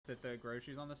at the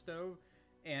groceries on the stove,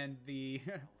 and the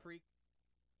freak.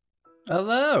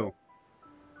 Hello.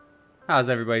 How's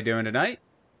everybody doing tonight?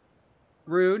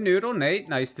 Rue, Noodle, Nate,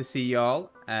 nice to see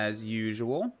y'all as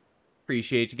usual.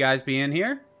 Appreciate you guys being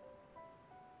here.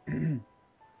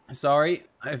 Sorry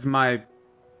if I'm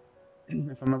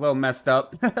a little messed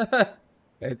up.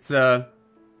 It's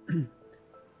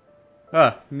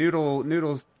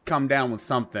Noodle's come down with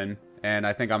something, and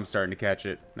I think I'm starting to catch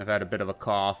it. I've had a bit of a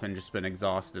cough and just been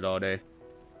exhausted all day.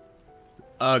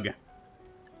 Ugh.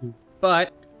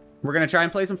 But we're gonna try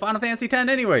and play some Final Fantasy X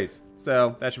anyways,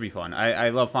 so that should be fun. I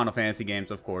love Final Fantasy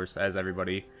games, of course, as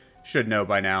everybody should know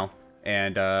by now,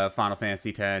 and Final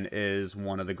Fantasy X is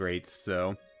one of the greats,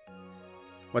 so...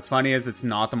 What's funny is it's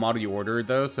not the model you ordered,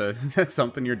 though, so that's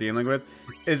something you're dealing with.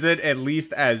 Is it at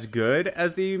least as good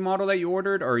as the model that you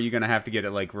ordered, or are you gonna have to get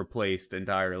it, like, replaced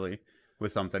entirely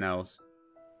with something else?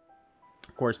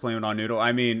 Of course, playing on Noodle.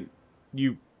 I mean,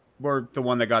 you were the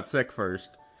one that got sick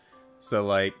first. So,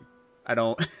 like, I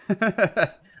don't...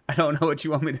 I don't know what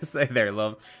you want me to say there,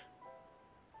 love.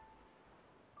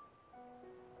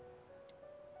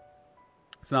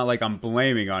 It's not like I'm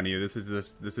blaming on you. This is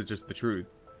just the truth.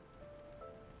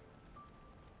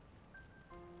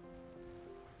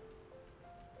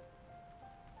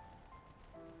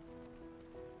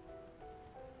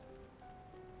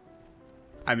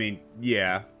 I mean,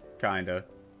 yeah, kinda.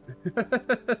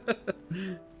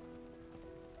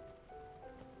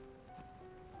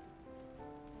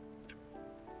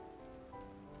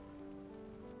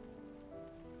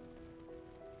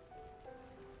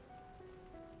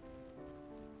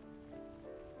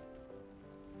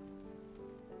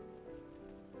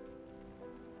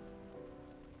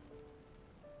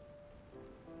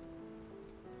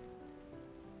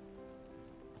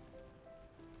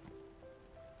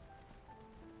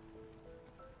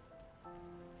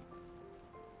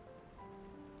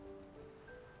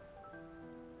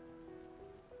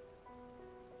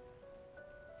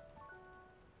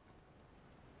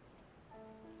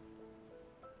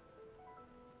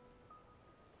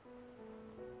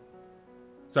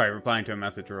 Sorry, replying to a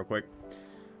message real quick.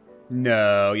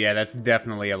 No, yeah, that's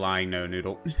definitely a lying no,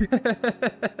 Noodle.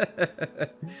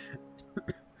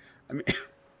 I mean...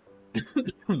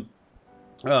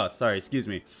 oh, sorry, excuse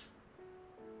me.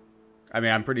 I mean,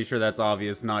 I'm pretty sure that's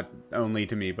obvious, not only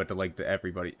to me, but to, like, to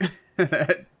everybody.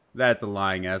 That's a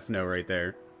lying-ass no right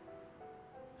there.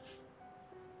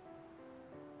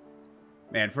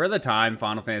 Man, for the time,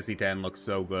 Final Fantasy X looks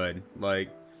so good. Like,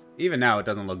 even now, it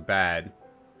doesn't look bad.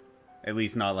 At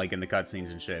least not, like, in the cutscenes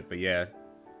and shit, but yeah.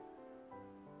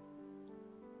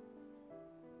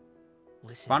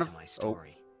 Listen to my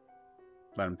story.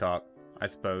 Oh. Let him talk, I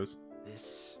suppose.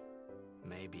 This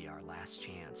may be our last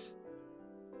chance.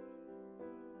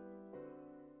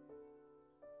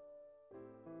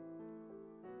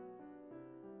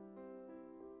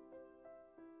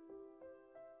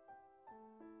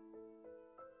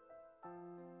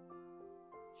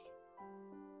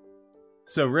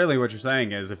 So really what you're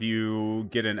saying is if you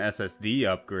get an SSD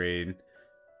upgrade,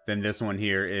 then this one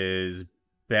here is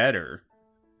better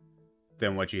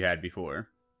than what you had before.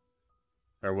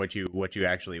 Or what you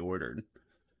actually ordered.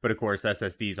 But of course,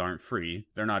 SSDs aren't free.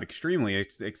 They're not extremely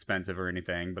expensive or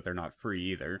anything, but they're not free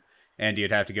either. And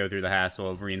you'd have to go through the hassle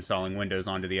of reinstalling Windows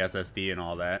onto the SSD and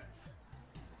all that.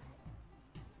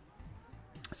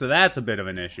 So that's a bit of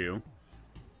an issue.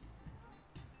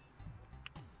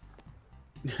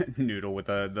 Noodle with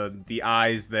the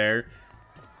eyes there.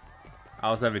 I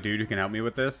also have a dude who can help me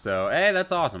with this, so hey,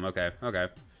 that's awesome. Okay, okay.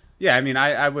 Yeah, I mean,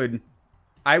 I would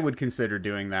consider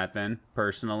doing that then,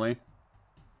 personally.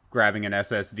 Grabbing an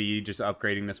SSD, just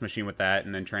upgrading this machine with that,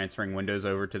 and then transferring Windows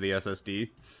over to the SSD.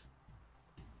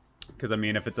 Because, I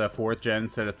mean, if it's a 4th gen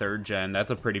instead of 3rd gen, that's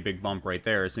a pretty big bump right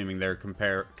there, assuming they're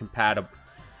comparable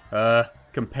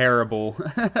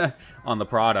on the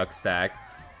product stack.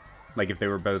 Like if they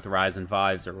were both Ryzen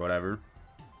 5s or whatever.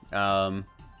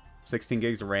 16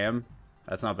 gigs of RAM.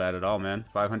 That's not bad at all, man.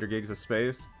 500 gigs of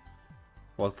space.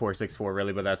 Well, 464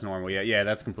 really, but that's normal. Yeah,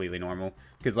 that's completely normal.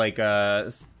 Because, like,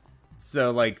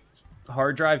 so, like,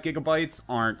 hard drive gigabytes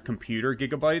aren't computer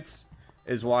gigabytes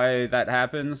is why that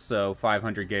happens. So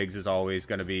 500 gigs is always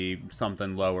going to be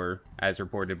something lower as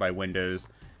reported by Windows.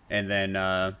 And then,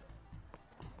 of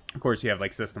course, you have,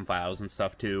 like, system files and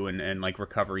stuff, too, and like,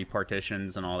 recovery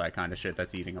partitions and all that kind of shit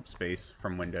that's eating up space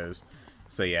from Windows.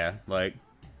 So, yeah, like...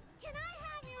 Can I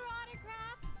have your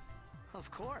autograph? Of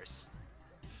course.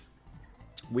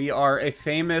 We are a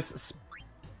famous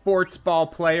sports ball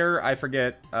player. I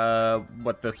forget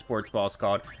what the sports ball is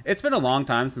called. It's been a long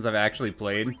time since I've actually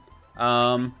played.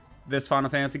 this Final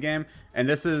Fantasy game, and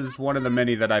this is one of the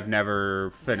many that I've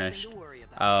never finished.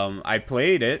 I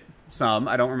played it some.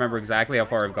 I don't remember exactly how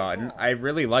far I've gotten. I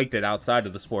really liked it outside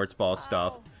of the sports ball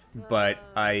stuff, but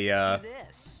I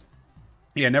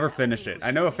yeah, never finished it.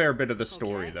 I know a fair bit of the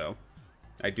story though.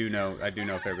 I do know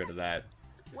a fair bit of that.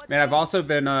 Man, I've also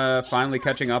been finally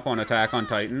catching up on Attack on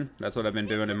Titan. That's what I've been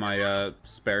doing in my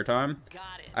spare time.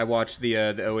 I watched the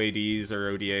OADs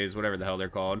or ODAs, whatever the hell they're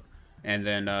called, and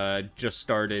then just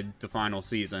started the final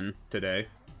season today.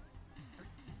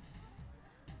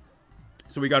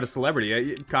 So we got a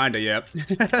celebrity, kinda, yep.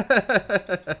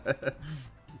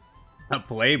 A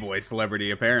Playboy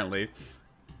celebrity, apparently.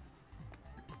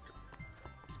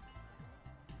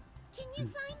 Can you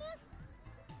sign this?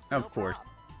 Of course.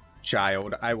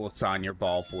 Child, I will sign your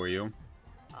ball for you.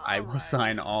 I will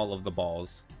sign all of the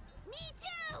balls. Me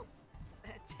too!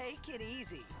 Take it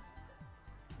easy.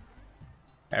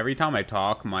 Every time I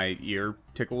talk, my ear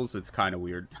tickles. It's kind of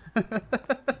weird.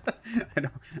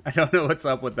 I don't know what's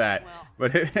up with that,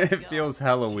 but it feels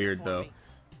hella weird though.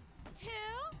 2,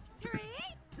 3.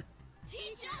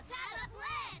 Teach us how to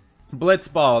blitz. Blitz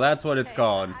ball, that's what it's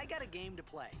called. I got a game to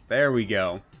play. There we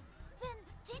go. Then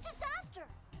teach us after.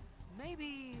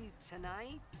 Maybe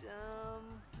tonight.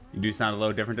 You do sound a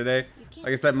little different today.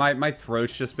 Like I said, my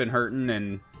throat's just been hurting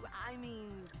and I mean,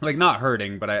 like not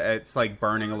hurting, but it's like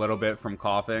burning a little bit from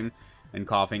coughing and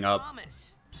coughing up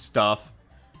stuff,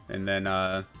 and then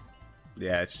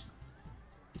yeah, it's just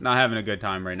not having a good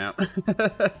time right now.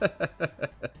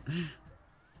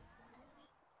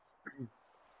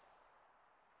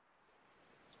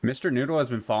 Mr. Noodle has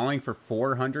been following for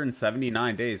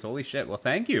 479 days. Holy shit. Well,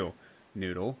 thank you,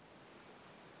 Noodle.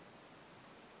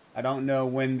 I don't know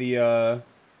when the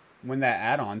when that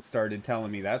add-on started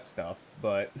telling me that stuff,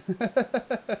 but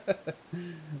but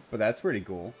that's pretty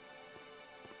cool.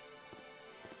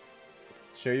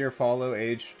 Show your follow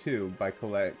age 2 by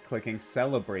clicking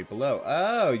celebrate below.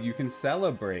 Oh, you can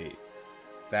celebrate.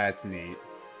 That's neat.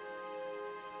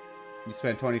 You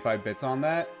spent 25 bits on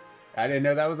that? I didn't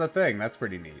know that was a thing. That's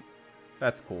pretty neat.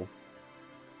 That's cool.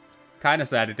 Kind of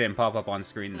sad it didn't pop up on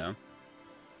screen though.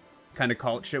 Kind of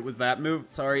cult shit was that move.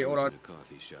 Sorry, hold on. I was in a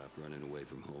coffee shop running away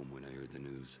from home when I heard the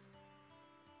news.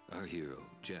 Our hero,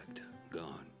 Jacked,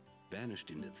 gone, vanished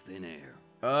into thin air.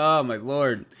 Oh my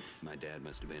lord. My dad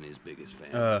must have been his biggest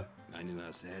fan. I knew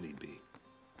how sad he'd be.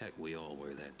 Heck, we all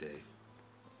were that day.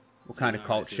 What kind of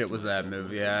cult shit was that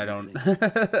move? Yeah, I don't...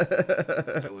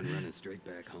 I went running straight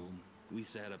back home. We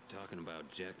sat up talking about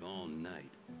Jack all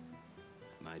night.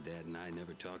 My dad and I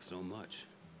never talked so much.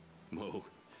 Whoa.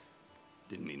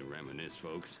 Didn't mean to reminisce,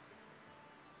 folks.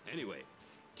 Anyway,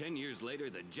 10 years later,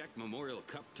 the Jack Memorial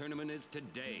Cup tournament is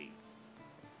today.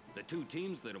 The two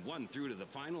teams that have won through to the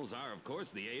finals are, of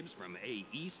course, the Abes from A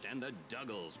East and the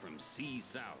Duggles from C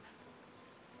South.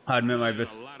 I admit my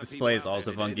display is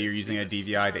also funky. You're using a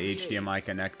DVI to HDMI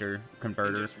connector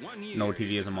converter. An old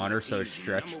TV is a monitor, so it's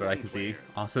stretched, but I can see.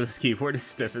 Also, this keyboard is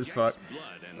stiff as fuck.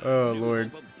 Oh,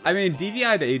 lord. I mean,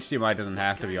 DVI to HDMI doesn't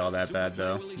have to be all that bad,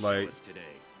 though. Like,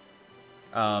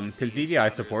 because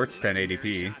DVI supports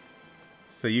 1080p,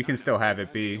 so you can still have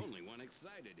it be.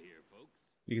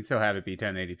 You can still have it be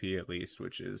 1080p at least,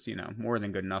 which is, you know, more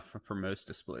than good enough for most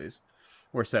displays.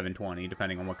 Or 720,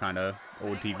 depending on what kind of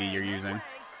old TV you're using.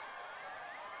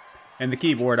 And the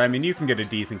keyboard, I mean, you can get a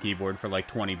decent keyboard for like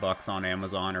 20 bucks on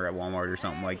Amazon or at Walmart or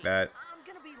something like that. I'm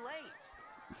gonna be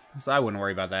late. So I wouldn't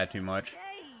worry about that too much. Hey,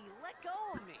 let go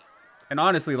of me. And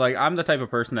honestly, like, I'm the type of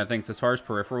person that thinks as far as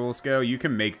peripherals go, you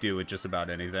can make do with just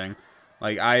about anything.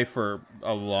 Like, I, for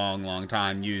a long, long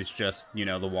time, used just, you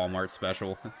know, the Walmart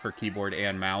special for keyboard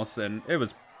and mouse, and it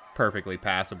was perfectly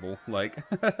passable. Like,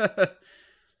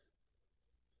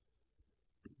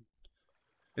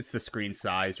 it's the screen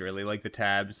size, really. Like, the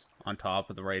tabs on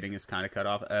top of the writing is kind of cut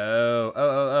off.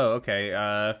 Oh, okay.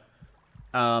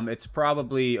 It's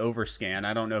probably overscan.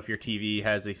 I don't know if your TV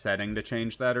has a setting to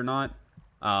change that or not.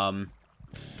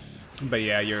 But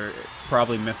yeah, it's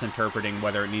probably misinterpreting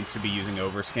whether it needs to be using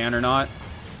overscan or not,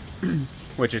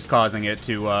 which is causing it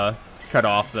to cut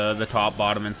off the top,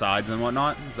 bottom, and sides and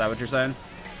whatnot. Is that what you're saying?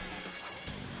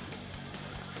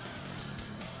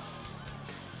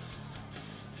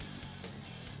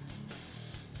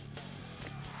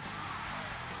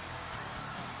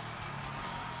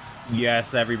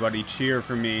 Yes, everybody, cheer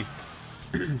for me.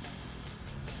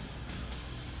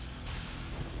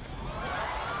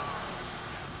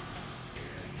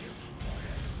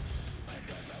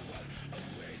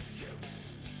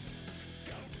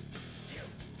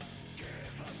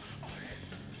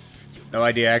 No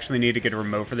idea. I actually need to get a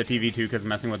remote for the TV too, because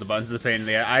messing with the buttons is a pain in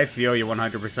the ass. I feel you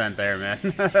 100% there,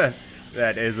 man.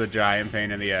 That is a giant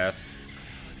pain in the ass.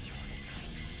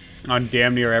 On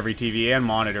damn near every TV and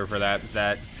monitor for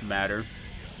that matter.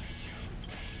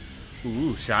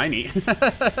 Ooh, shiny.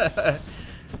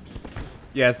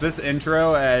 Yes, this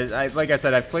intro, like I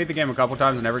said, I've played the game a couple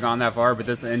times and never gone that far, but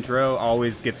this intro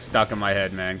always gets stuck in my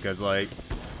head, man, because, like,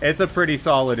 it's a pretty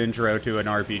solid intro to an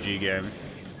RPG game.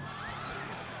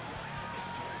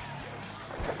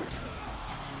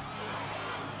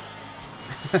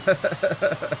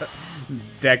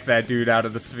 Deck that dude out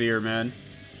of the sphere, man.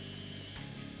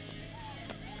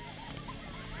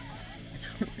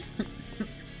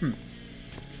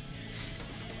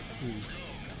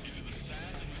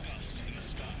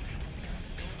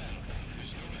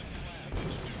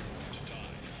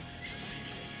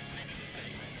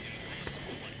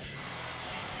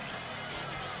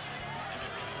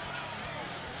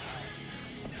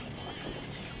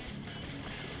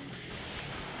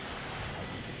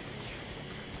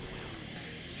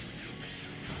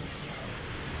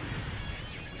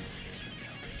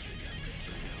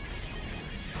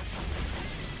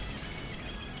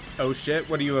 Oh shit,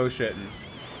 what are you oh shitting?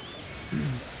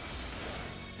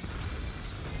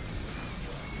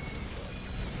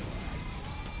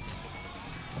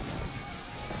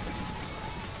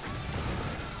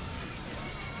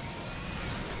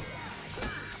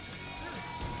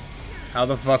 How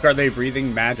the fuck are they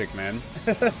breathing magic, man?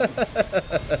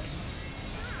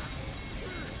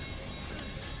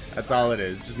 That's all it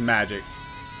is, just magic.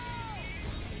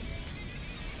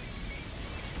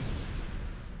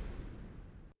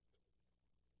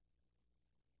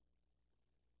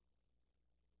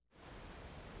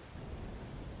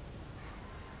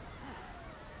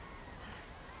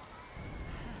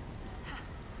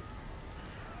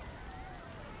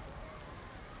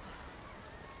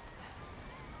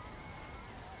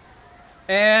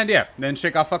 And yeah, then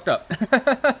shit got fucked up.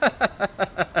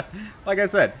 Like I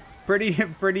said,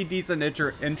 pretty decent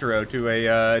intro to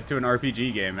an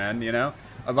RPG game, man. You know,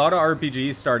 a lot of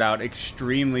RPGs start out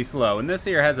extremely slow, and this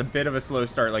here has a bit of a slow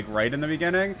start, like right in the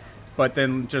beginning, but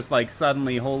then just like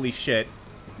suddenly, holy shit,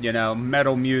 you know,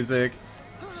 metal music,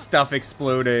 stuff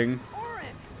exploding,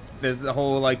 this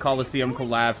whole like Colosseum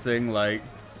collapsing, like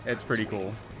it's pretty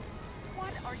cool.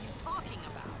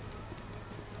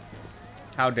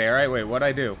 How dare I? Wait, what'd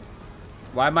I do?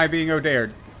 Why am I being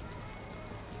dared?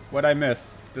 What'd I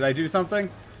miss? Did I do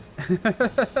something?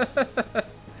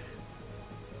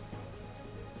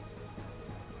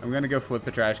 I'm gonna go flip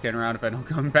the trash can around if I don't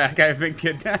come back. I've been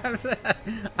kidnapped.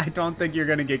 I don't think you're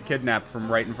gonna get kidnapped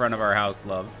from right in front of our house,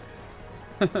 love.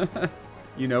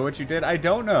 You know what you did? I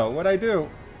don't know. What'd I do?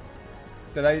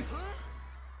 Did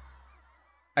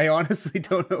I honestly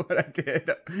don't know what I did.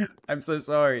 I'm so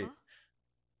sorry.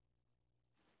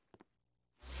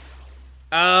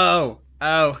 Oh,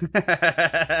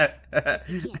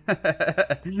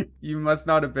 you must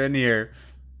not have been here.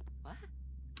 What?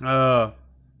 Oh.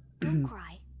 Don't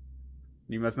cry.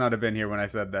 You must not have been here when I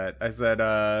said that. I said,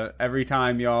 every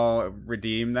time y'all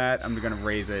redeem that, I'm gonna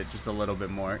raise it just a little bit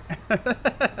more.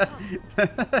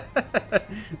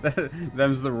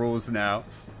 Them's the rules now.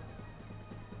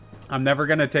 I'm never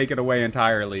gonna take it away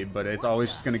entirely, but it's always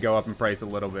just gonna go up in price a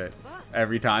little bit.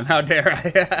 Every time. How dare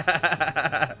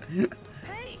I?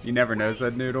 You never know,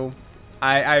 said Noodle.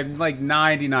 I'm like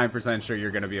 99% sure you're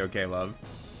gonna be okay, love.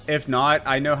 If not,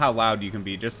 I know how loud you can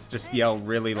be. Just yell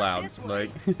really loud.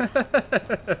 Like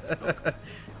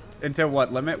until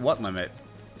what limit? What limit?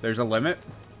 There's a limit?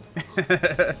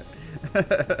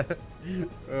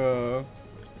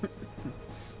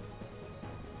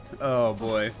 Oh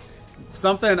boy.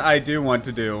 Something I do want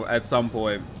to do at some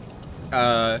point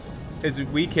is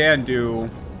we can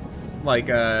do like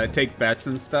take bets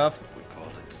and stuff,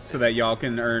 so that y'all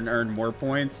can earn more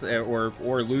points or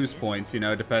lose points, you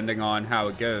know, depending on how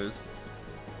it goes.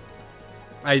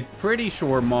 I'm pretty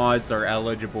sure mods are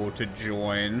eligible to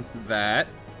join that.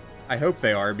 I hope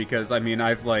they are, because I mean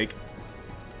I've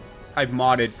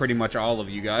modded pretty much all of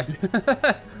you guys.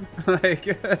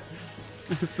 Like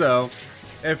so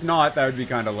if not, that would be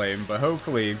kind of lame, but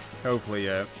hopefully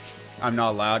yeah. I'm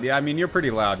not loud. Yeah, I mean you're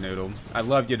pretty loud, Noodle. I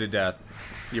love you to death.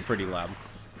 You're pretty loud.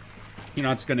 You're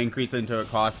not just going to increase it until it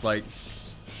costs, like,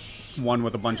 1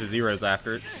 with a bunch of zeros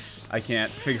after it. I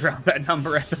can't figure out that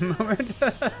number at the moment.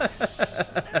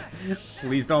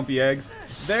 Please don't be eggs.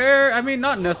 They're, I mean,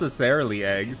 not necessarily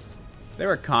eggs. They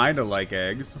were kind of like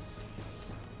eggs.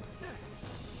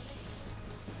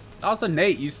 Also,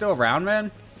 Nate, you still around,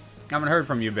 man? I haven't heard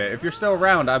from you a bit. If you're still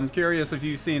around, I'm curious if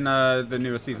you've seen the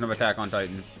newest season of Attack on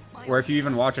Titan. Or if you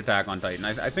even watch Attack on Titan.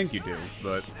 I think you do,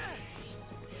 but...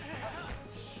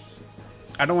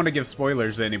 I don't want to give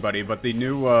spoilers to anybody, but the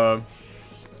new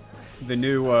the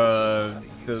new,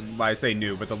 I say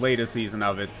new, but the latest season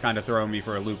of it's kind of throwing me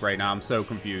for a loop right now. I'm so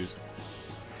confused.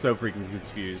 So freaking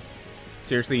confused.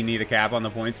 Seriously, you need a cap on the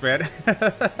points spread?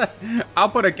 I'll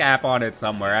put a cap on it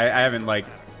somewhere. I haven't, like,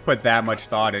 put that much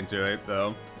thought into it,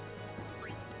 though.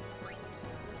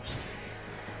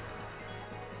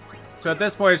 So at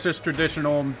this point, it's just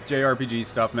traditional JRPG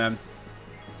stuff, man.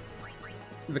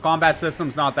 The combat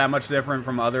system's not that much different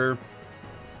from other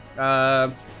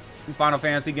Final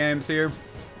Fantasy games here.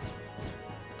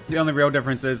 The only real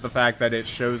difference is the fact that it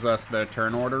shows us the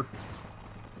turn order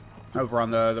over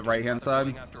on the right-hand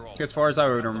side. As far as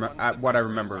what I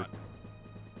remember.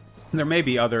 There may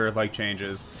be other, like,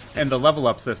 changes. And the level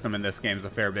up system in this game is a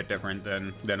fair bit different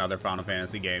than other Final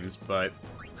Fantasy games, but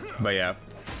yeah.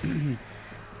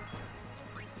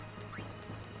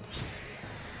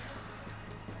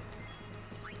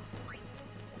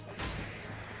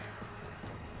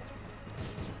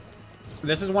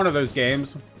 This is one of those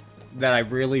games that I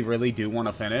really, really do want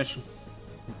to finish,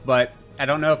 but I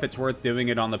don't know if it's worth doing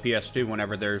it on the PS2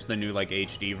 whenever there's the new, like,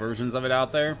 HD versions of it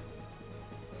out there.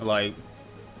 Like,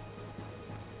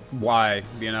 why,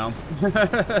 you know?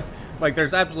 Like,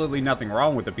 there's absolutely nothing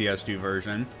wrong with the PS2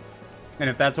 version, and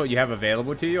if that's what you have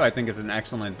available to you, I think it's an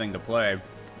excellent thing to play.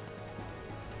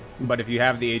 But if you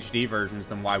have the HD versions,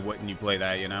 then why wouldn't you play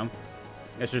that, you know?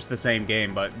 It's just the same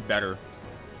game, but better.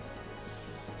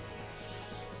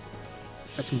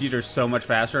 This computer's so much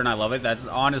faster, and I love it.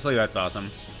 Honestly, that's awesome.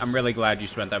 I'm really glad you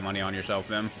spent that money on yourself,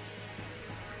 Vim.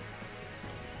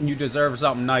 You deserve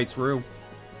something nice, Rue.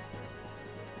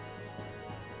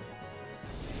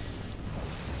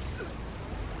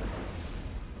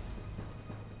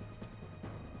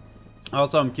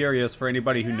 Also, I'm curious, for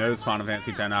anybody who knows Final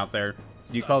Fantasy X out there,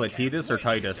 do you call it Titus or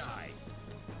Titus?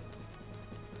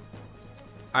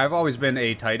 I've always been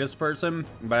a Titus person,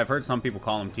 but I've heard some people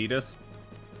call him Titus.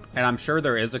 And I'm sure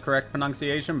there is a correct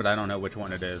pronunciation, but I don't know which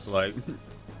one it is. Like,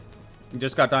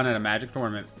 just got done at a Magic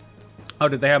tournament. Oh,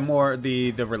 did they have more,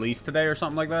 the release today or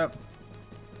something like that?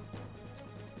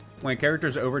 When a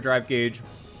character's overdrive gauge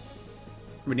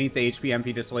beneath the HP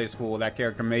MP display is full, that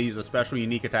character may use a special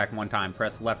unique attack one time.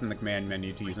 Press left in the command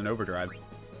menu to use an overdrive.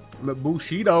 But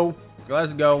Bushido,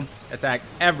 let's go. Attack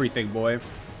everything, boy.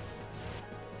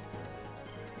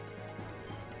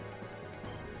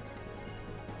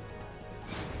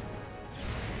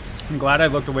 I'm glad I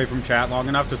looked away from chat long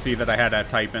enough to see that I had to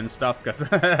type in stuff, because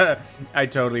I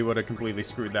totally would have completely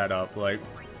screwed that up. Like,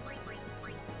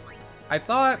 I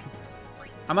thought...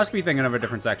 I must be thinking of a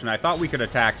different section. I thought we could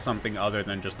attack something other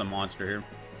than just the monster here.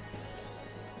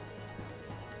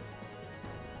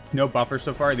 No buffer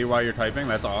so far either while you're typing?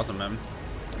 That's awesome, man.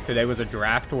 Today was a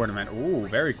draft tournament. Ooh,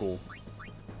 very cool.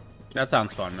 That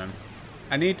sounds fun, man.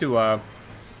 I need to, oh,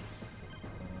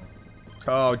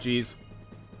 jeez.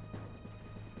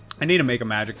 I need to make a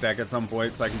Magic deck at some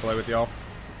point so I can play with y'all.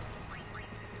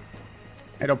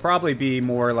 It'll probably be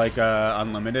more like a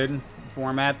unlimited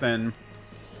format than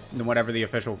whatever the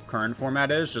official current format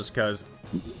is, just because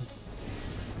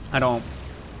I don't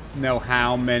know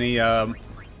how many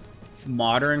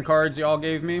modern cards y'all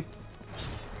gave me.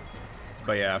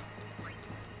 But yeah.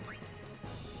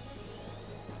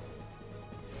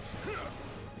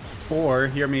 Or,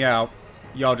 hear me out,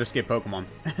 y'all just get Pokemon.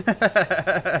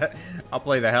 I'll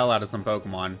play the hell out of some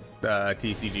Pokemon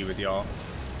TCG with y'all.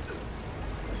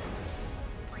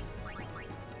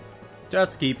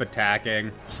 Just keep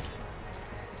attacking.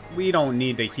 We don't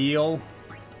need to heal.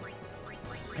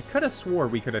 I could have swore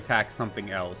we could attack something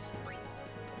else.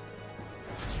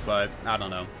 But, I don't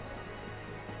know.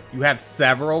 You have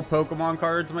several Pokemon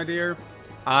cards, my dear.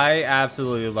 I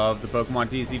absolutely love the Pokemon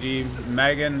TCG.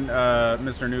 Megan,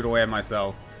 Mr. Noodle, and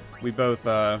myself, we both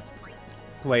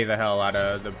play the hell out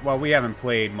of the... Well, we haven't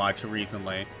played much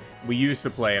recently. We used to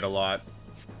play it a lot.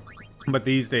 But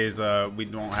these days, we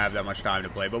don't have that much time to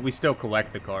play. But we still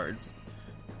collect the cards.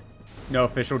 No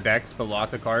official decks, but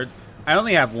lots of cards. I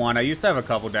only have one. I used to have a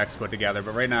couple decks put together,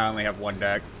 but right now I only have one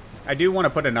deck. I do want to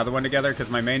put another one together, because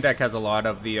my main deck has a lot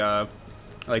of the,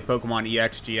 like, Pokemon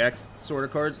EX, GX sort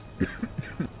of cards.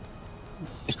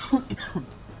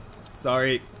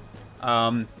 Sorry.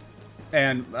 And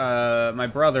my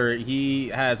brother, he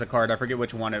has a card, I forget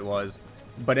which one it was,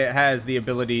 but it has the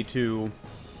ability to,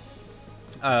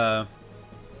 that,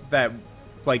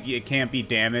 like, it can't be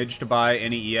damaged by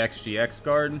any EX, GX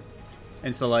card.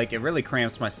 And so, like, it really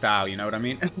cramps my style, you know what I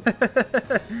mean?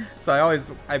 So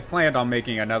I planned on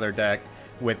making another deck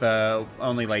with,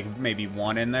 only, like, maybe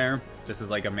one in there, just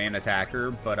as, like, a main attacker,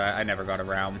 but I never got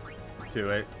around to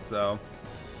it, so.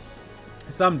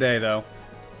 Someday, though.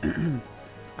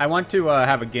 I want to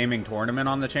have a gaming tournament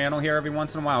on the channel here every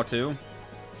once in a while, too.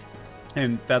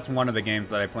 And that's one of the games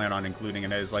that I plan on including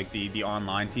in it, is like the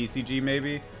online TCG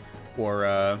maybe,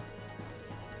 or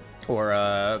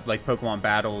like Pokemon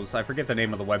Battles. I forget the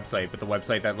name of the website, but the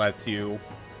website that lets you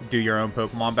do your own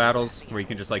Pokemon battles, where you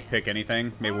can just like pick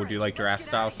anything. Maybe we'll do like draft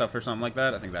style stuff or something like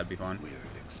that. I think that'd be fun. We're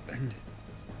expected.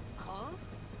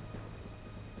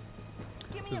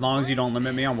 As long as you don't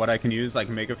limit me on what I can use, I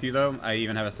can make a few though. I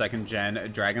even have a 2nd gen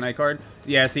Dragonite card.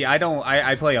 Yeah, see, I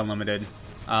play unlimited.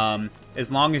 As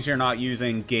long as you're not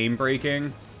using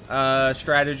game-breaking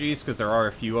strategies, because there are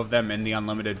a few of them in the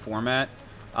unlimited format,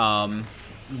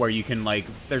 where you can like,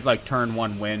 there's like turn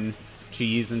 1 win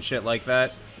cheese and shit like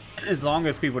that. As long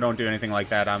as people don't do anything like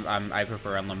that, I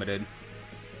prefer unlimited.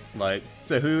 Like,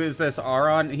 so who is this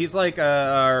Aron? He's like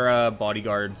our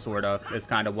bodyguard, sorta, is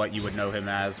kind of what you would know him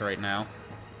as right now.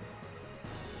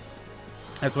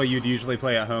 That's what you'd usually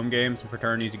play at home games. For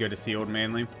tourneys, you go to sealed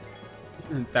mainly.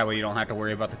 That way you don't have to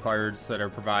worry about the cards that are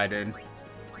provided.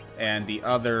 And the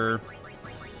other...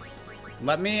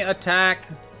 Let me attack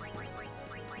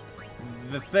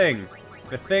the thing.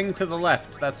 The thing to the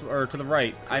left. That's, or to the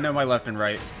right. I know my left and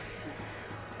right.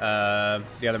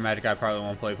 The other magic guy probably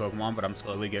won't play Pokemon, but I'm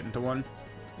slowly getting to one.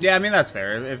 Yeah, I mean, that's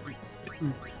fair. If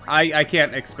I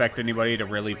can't expect anybody to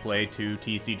really play 2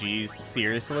 TCGs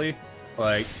seriously.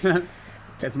 Like...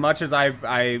 As much as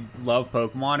I love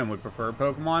Pokemon and would prefer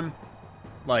Pokemon,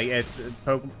 like,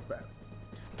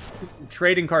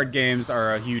 trading card games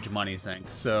are a huge money sink,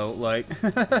 so, like...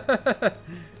 This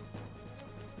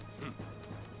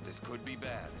could be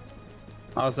bad.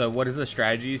 Also, what is the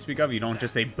strategy you speak of? You don't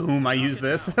just say, boom, I use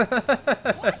this.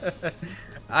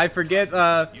 I forget,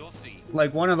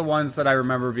 like, one of the ones that I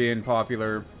remember being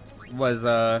popular was,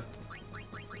 I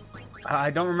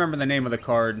don't remember the name of the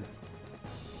card.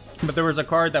 But there was a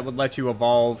card that would let you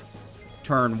evolve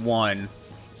turn 1.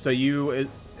 So you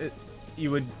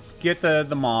would get the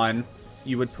Mon,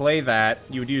 you would play that,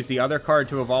 you would use the other card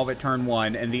to evolve it turn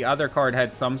 1, and the other card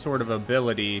had some sort of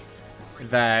ability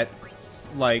that,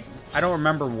 like, I don't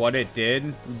remember what it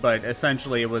did, but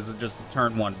essentially it was just a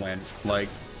turn 1 win. Like,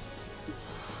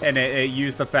 and it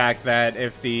used the fact that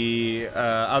if the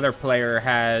other player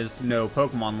has no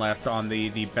Pokemon left on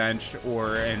the bench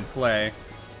or in play,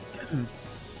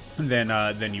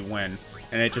 then you win.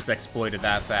 And it just exploited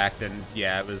that fact, and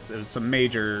yeah, it was some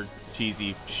major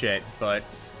cheesy shit, but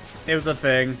it was a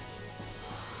thing.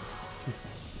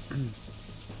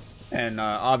 And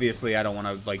obviously I don't want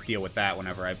to like deal with that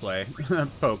whenever I play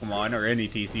Pokemon or any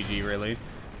TCG really.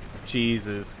 Cheese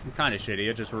is kind of shitty,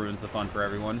 it just ruins the fun for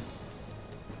everyone.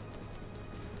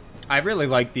 I really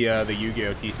liked the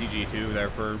Yu-Gi-Oh! TCG too there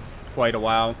for quite a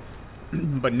while,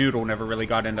 but Noodle never really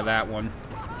got into that one.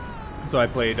 So I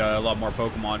played a lot more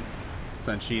Pokemon,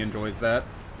 since she enjoys that.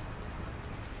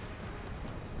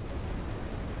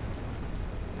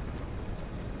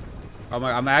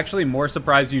 I'm actually more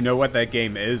surprised you know what that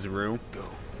game is, Rue. Go.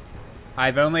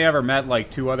 I've only ever met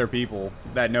like 2 other people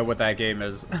that know what that game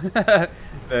is. The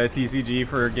TCG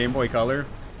for Game Boy Color.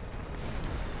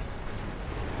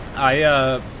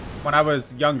 When I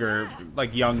was younger,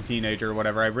 like young teenager or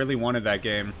whatever, I really wanted that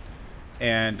game.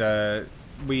 And,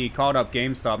 we called up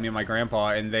GameStop, me and my grandpa,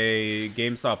 and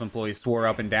GameStop employees swore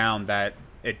up and down that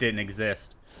it didn't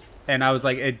exist. And I was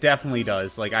like, it definitely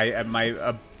does. Like,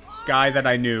 a guy that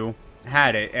I knew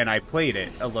had it, and I played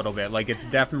it a little bit. Like, it's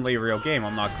definitely a real game.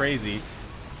 I'm not crazy.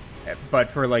 But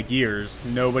for, like, years,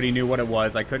 nobody knew what it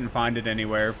was. I couldn't find it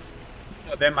anywhere.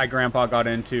 Then my grandpa got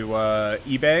into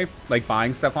eBay, like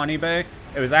buying stuff on eBay.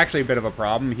 It was actually a bit of a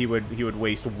problem. He would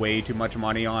waste way too much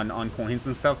money on coins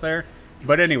and stuff there.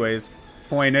 But anyways...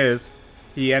 Point is,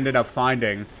 he ended up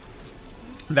finding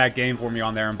that game for me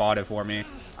on there and bought it for me.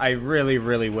 I really,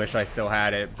 really wish I still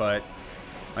had it, but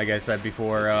like I said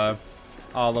before,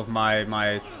 all of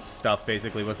my stuff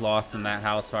basically was lost in that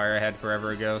house fire I had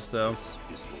forever ago, so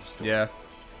yeah.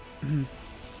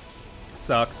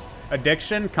 Sucks.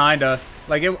 Addiction, kinda.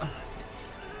 Like,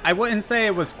 I wouldn't say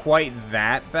it was quite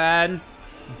that bad,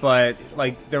 but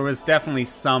like there was definitely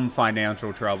some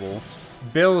financial trouble.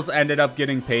 Bills ended up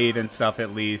getting paid and stuff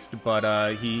at least,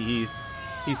 but he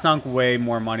sunk way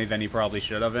more money than he probably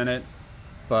should have in it.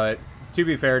 But to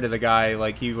be fair to the guy,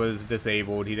 like, he was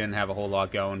disabled, he didn't have a whole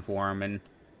lot going for him, and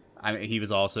I mean, he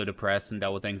was also depressed and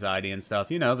dealt with anxiety and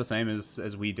stuff, you know, the same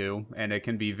as we do, and it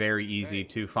can be very easy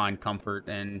to find comfort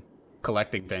in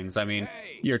collecting things. I mean,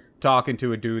 you're talking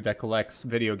to a dude that collects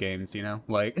video games, you know,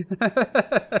 like,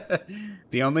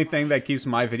 the only thing that keeps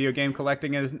my video game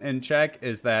collecting in check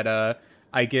is that,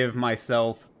 I give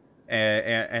myself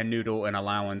and Noodle an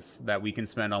allowance that we can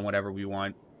spend on whatever we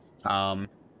want.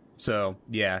 So,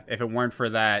 yeah, if it weren't for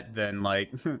that, then, like,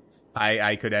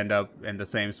 I could end up in the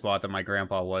same spot that my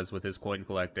grandpa was with his coin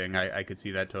collecting. I could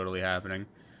see that totally happening.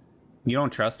 You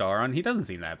don't trust Aaron? He doesn't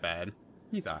seem that bad.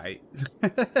 He's alright.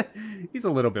 He's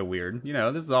a little bit weird. You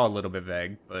know, this is all a little bit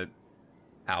vague, but...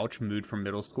 Ouch, mood from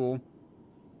middle school.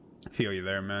 Feel you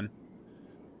there, man.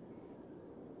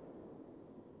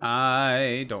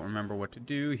 I don't remember what to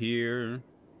do here.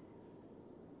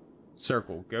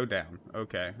 Circle, go down.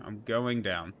 Okay, I'm going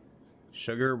down.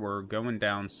 Sugar, we're going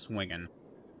down swinging.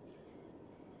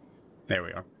 There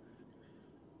we are.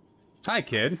 Hi,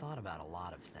 kid. I thought about a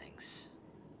lot of things.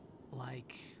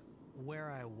 Like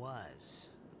where I was,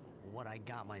 what I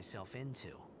got myself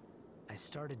into. I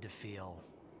started to feel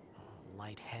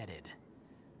lightheaded,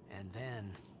 and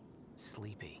then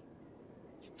sleepy.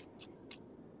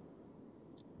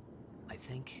 I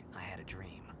think I had a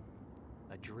dream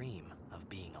of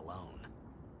being alone.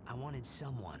 I wanted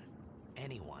someone,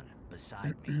 anyone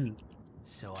beside me,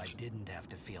 so I didn't have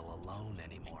to feel alone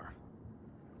anymore.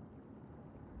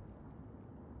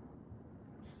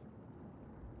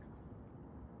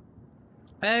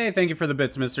 Hey, thank you for the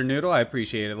bits, Mr. Noodle. I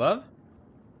appreciate it, love.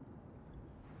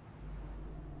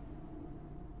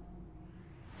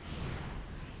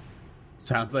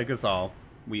 Sounds like us all.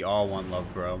 We all want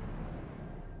love, bro.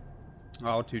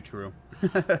 All too true.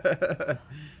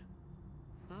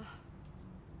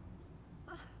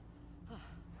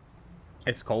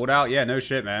 It's cold out? Yeah, no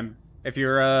shit, man. If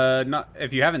you're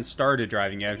if you haven't started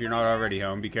driving yet, if you're not already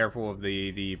home, be careful of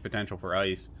the potential for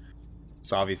ice.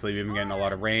 So obviously we've been getting a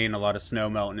lot of rain, a lot of snow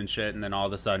melting and shit, and then all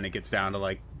of a sudden it gets down to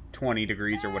like 20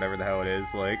 degrees or whatever the hell it is,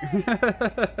 like.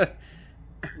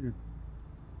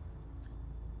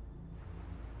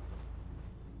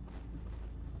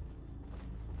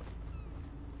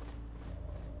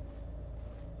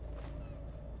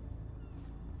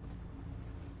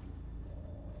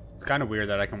 It's kind of weird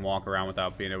that I can walk around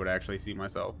without being able to actually see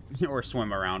myself. Or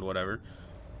swim around, whatever.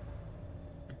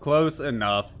 Close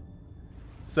enough.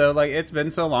 So, like, it's been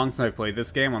so long since I played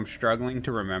this game, I'm struggling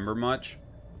to remember much.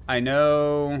 I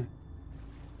know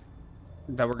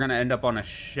that we're going to end up on a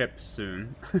ship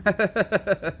soon.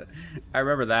 I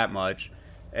remember that much.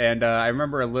 And I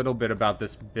remember a little bit about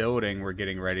this building we're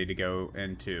getting ready to go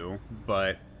into,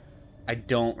 but I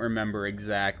don't remember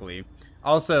exactly.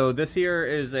 Also, this here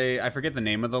is a, I forget the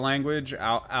name of the language,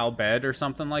 Albed or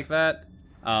something like that.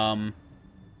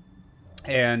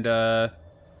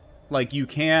 Like, you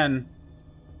can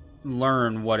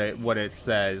learn what it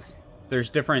says. There's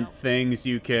different things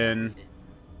you can,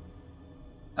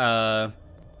 there's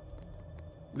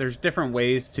different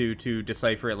ways to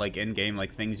decipher it, like, in-game,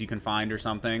 like, things you can find or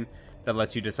something that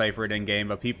lets you decipher it in-game,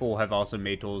 but people have also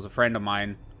made tools. A friend of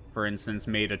mine, for instance,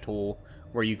 made a tool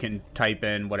where you can type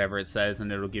in whatever it says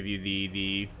and it'll give you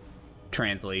the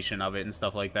translation of it and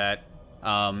stuff like that.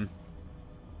 I'm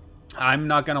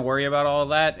not going to worry about all of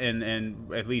that,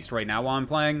 and at least right now while I'm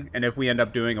playing. And if we end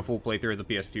up doing a full playthrough of the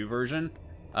PS2 version,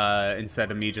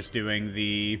 instead of me just doing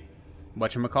the,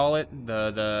 whatchamacallit,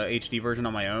 the HD version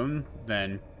on my own,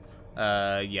 then,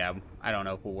 yeah, I don't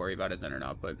know if we'll worry about it then or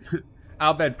not, but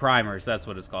Albed Primers, that's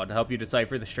what it's called, to help you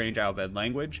decipher the strange Albed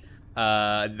language.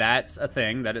 That's a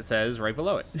thing that it says right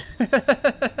below it.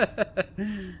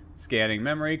 Scanning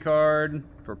memory card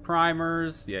for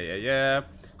primers. Yeah.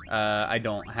 I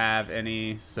don't have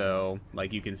any, so,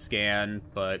 like, you can scan,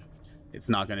 but it's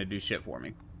not going to do shit for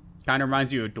me. Kind of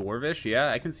reminds you of Dwarvish. Yeah,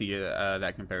 I can see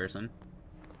that comparison.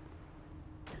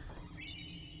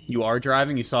 You are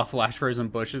driving? You saw flash frozen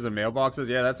bushes and mailboxes?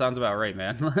 Yeah, that sounds about right,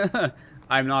 man.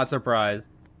 I'm not surprised.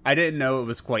 I didn't know it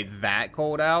was quite that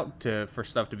cold out for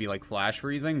stuff to be, like, flash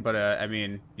freezing, but, I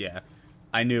mean, yeah.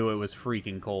 I knew it was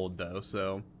freaking cold, though,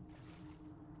 so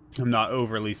I'm not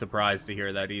overly surprised to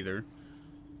hear that either.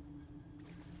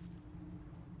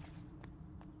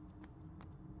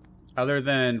 Other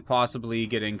than possibly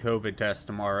getting COVID tests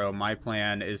tomorrow, my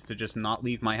plan is to just not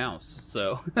leave my house,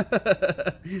 so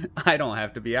I don't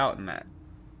have to be out in that.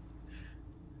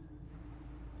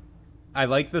 I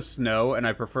like the snow, and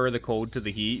I prefer the cold to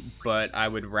the heat, but I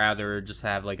would rather just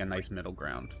have, like, a nice middle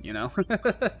ground, you know?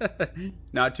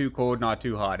 Not too cold, not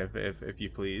too hot, if you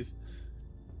please.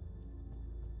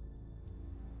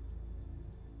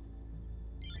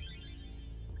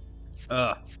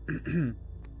 Ugh.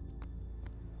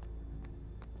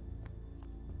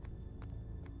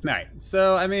 Alright,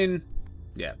 so, I mean,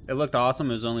 yeah, it looked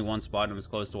awesome. It was only one spot and it was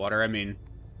close to water. I mean,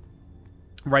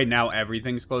 right now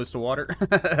everything's close to water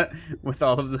with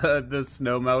all of the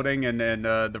snow melting and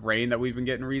the rain that we've been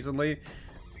getting recently.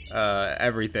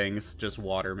 Everything's just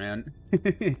water, man.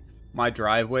 My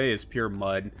driveway is pure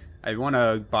mud. I want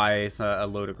to buy a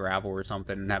load of gravel or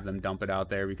something and have them dump it out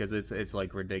there because it's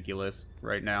like ridiculous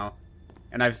right now.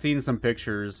 And I've seen some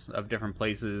pictures of different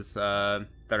places that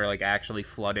are like actually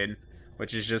flooded,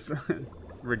 which is just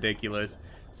ridiculous.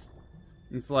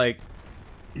 It's like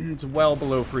it's well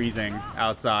below freezing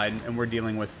outside, and we're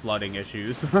dealing with flooding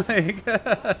issues. Like,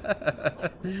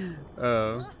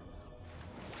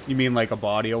 you mean like a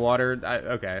body of water?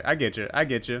 Okay, I get you. I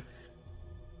get you.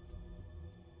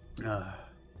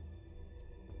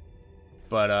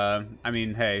 But, I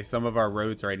mean, hey, some of our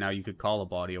roads right now you could call a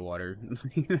body of water.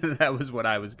 That was what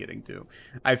I was getting to.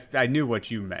 I knew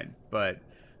what you meant, but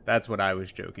that's what I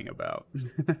was joking about.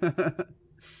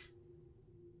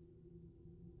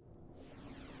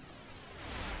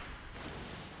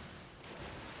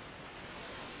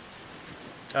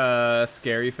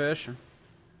 Scary fish.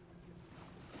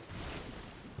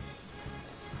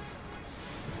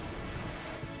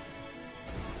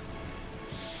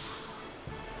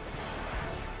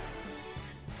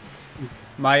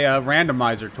 My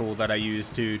randomizer tool that I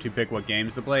use to pick what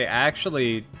games to play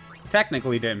actually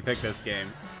technically didn't pick this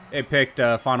game. It picked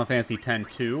Final Fantasy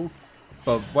X-2,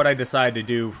 but what I decided to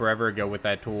do forever ago with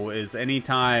that tool is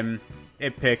anytime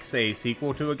it picks a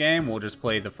sequel to a game, we'll just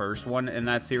play the first one in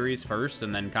that series first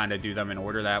and then kind of do them in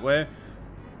order that way.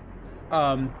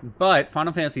 But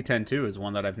Final Fantasy X-2 is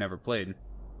one that I've never played.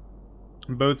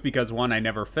 Both because, one, I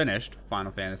never finished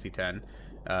Final Fantasy X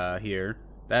here.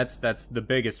 That's the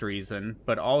biggest reason,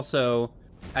 but also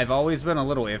I've always been a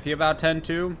little iffy about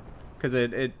X-2 because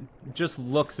it just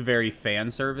looks very fan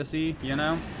servicey, you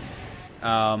know.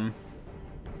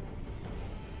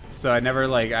 So I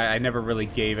never I never really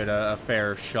gave it a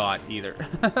fair shot either.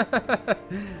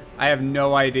 I have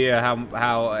no idea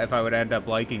how if I would end up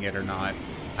liking it or not.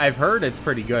 I've heard it's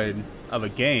pretty good of a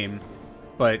game,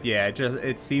 but yeah,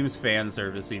 it seems fan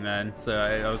servicey, man. So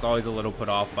I was always a little put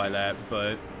off by that,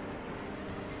 but.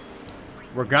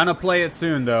 We're gonna play it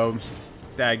soon, though.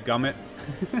 Dadgummit.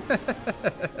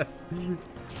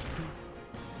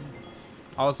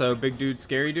 Also, big dude,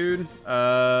 scary dude.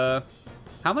 How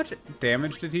much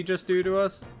damage did he just do to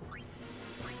us?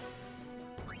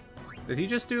 Did he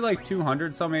just do like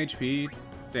 200 some HP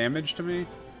damage to me?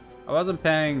 I wasn't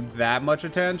paying that much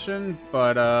attention,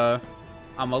 but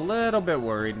I'm a little bit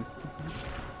worried.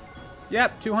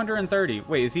 Yep, 230.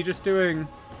 Wait, is he just doing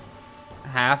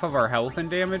half of our health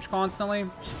and damage constantly?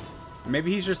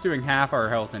 Maybe he's just doing half our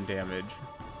health and damage.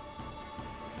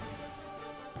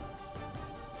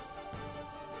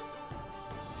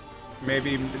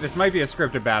 Maybe this might be a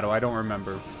scripted battle. I don't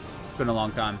remember. It's been a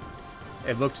long time.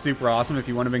 It looked super awesome. If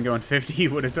you would have been going 50,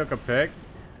 you would have took a pick.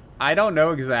 I don't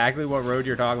know exactly what road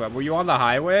you're talking about. Were you on the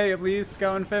highway at least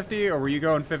going 50, or were you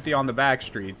going 50 on the back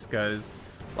streets? Because,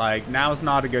 like, now's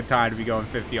not a good time to be going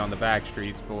 50 on the back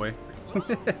streets, boy.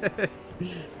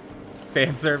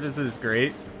 Fan service is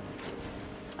great.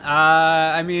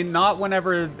 I mean, not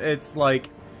whenever it's like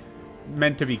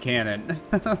meant to be canon.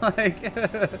 Like,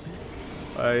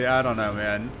 I don't know,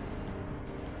 man.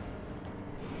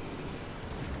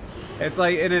 It's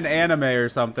like in an anime or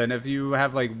something. If you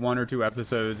have like 1 or 2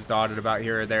 episodes dotted about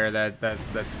here or there, that's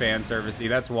fan servicey.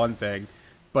 That's one thing.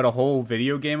 But a whole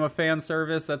video game of fan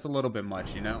service, that's a little bit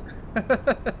much, you know.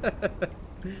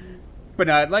 But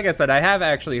like I said, I have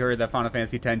actually heard that Final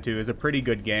Fantasy X-2 is a pretty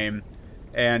good game,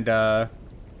 and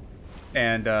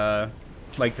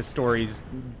like the story's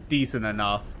decent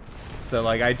enough. So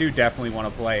like I do definitely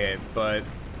want to play it, but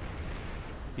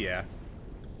yeah,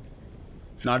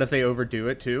 not if they overdo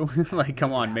it too. Like,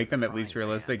 come on, make them at least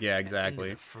realistic. Yeah,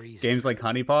 exactly. Games like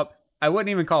Honey Pop, I wouldn't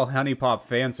even call Honey Pop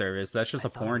fan service. That's just a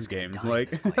porn game.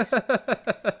 Like.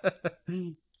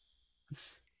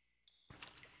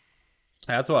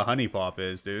 That's what Honey Pop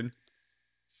is, dude.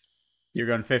 You're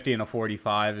going 50 and a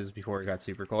 45 is before it got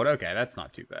super cold. Okay, that's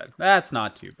not too bad. That's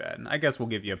not too bad. I guess we'll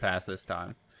give you a pass this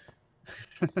time.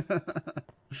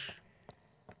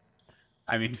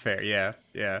 I mean, fair, yeah,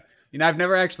 yeah. You know, I've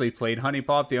never actually played Honey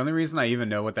Pop. The only reason I even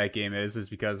know what that game is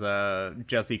because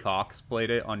Jesse Cox played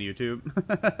it on YouTube.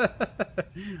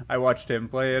 I watched him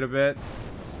play it a bit,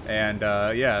 and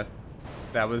yeah,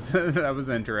 that was that was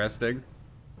interesting.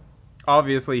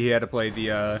 Obviously, he had to play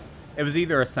the, it was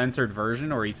either a censored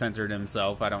version or he censored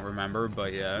himself. I don't remember,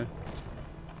 but yeah.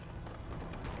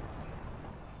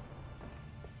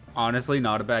 Honestly,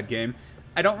 not a bad game.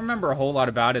 I don't remember a whole lot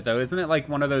about it, though. Isn't it like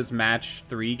one of those match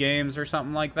 3 games or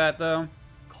something like that, though?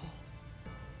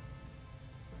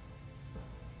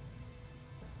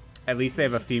 At least they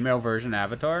have a female version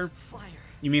avatar?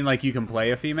 You mean like you can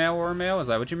play a female or a male? Is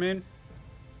that what you mean?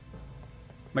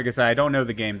 Like I said, I don't know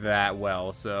the game that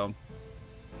well, so...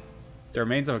 The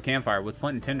remains of a campfire. With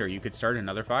flint and tinder, you could start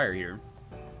another fire here.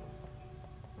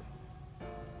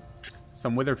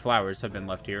 Some withered flowers have been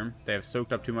left here. They have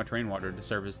soaked up too much rainwater to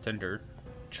serve as tinder.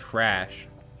 Trash.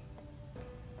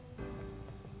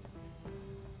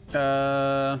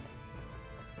 Okay,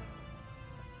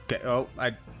 oh,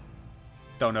 I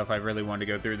don't know if I really want to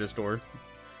go through this door.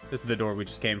 This is the door we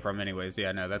just came from anyways.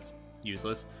 Yeah, no, that's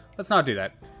useless. Let's not do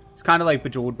that. It's kind of like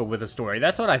Bejeweled, but with a story.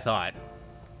 That's what I thought.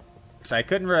 So I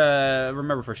couldn't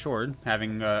remember for sure,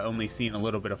 having only seen a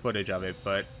little bit of footage of it,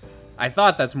 but I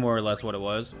thought that's more or less what it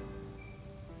was.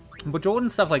 Bejeweled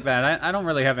and stuff like that, I don't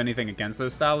really have anything against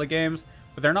those style of games,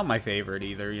 but they're not my favorite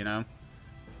either, you know?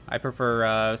 I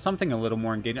prefer something a little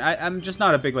more engaging. I'm just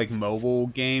not a big, like, mobile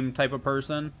game type of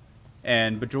person,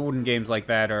 and Bejeweled and games like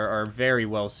that are very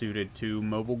well suited to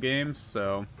mobile games,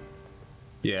 so,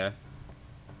 yeah.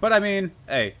 But, I mean,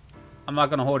 hey, I'm not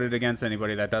going to hold it against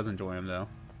anybody that does enjoy them, though.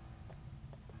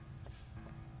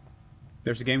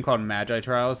 There's a game called Magi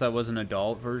Trials that was an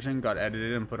adult version, got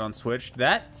edited and put on Switch.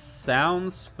 That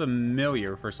sounds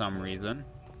familiar for some reason.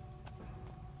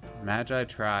 Magi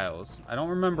Trials. I don't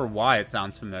remember why it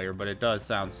sounds familiar, but it does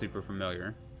sound super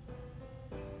familiar.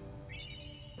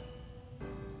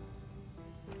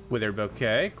 Withered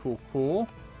Bouquet. Cool, cool.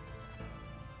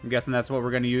 I'm guessing that's what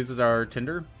we're going to use as our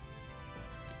tinder.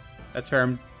 That's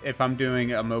fair. If I'm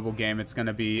doing a mobile game, it's going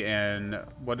to be in...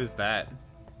 What is that?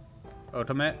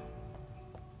 Ultimate?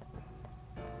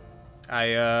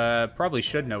 I probably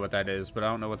should know what that is, but I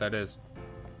don't know what that is.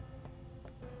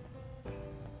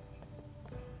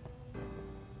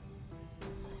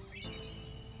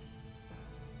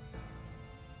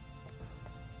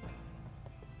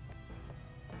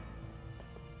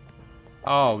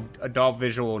 Oh, adult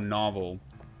visual novel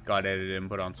got edited and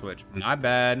put on Switch. Not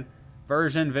bad.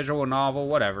 Version, visual novel,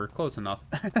 whatever. Close enough.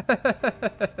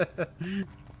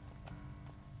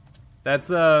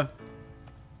 That's,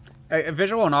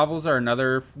 visual novels are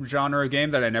another genre of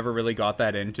game that I never really got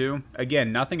that into.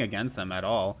 Again, nothing against them at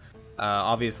all.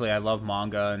 Obviously, I love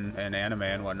manga and anime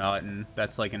and whatnot, and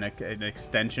that's like an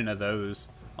extension of those,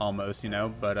 almost, you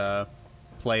know, but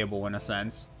playable in a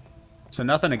sense. So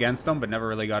nothing against them, but never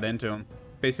really got into them.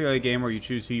 Basically a game where you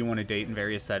choose who you want to date in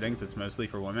various settings. It's mostly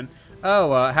for women.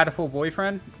 Oh, Had a Full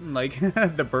Boyfriend? Like,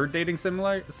 the bird dating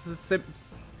simulator?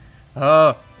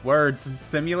 Words.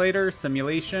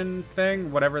 Simulation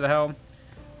thing? Whatever the hell.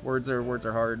 Words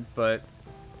are hard, but...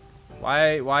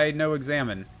 Why no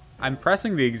examine? I'm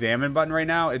pressing the examine button right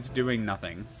now. It's doing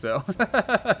nothing, so...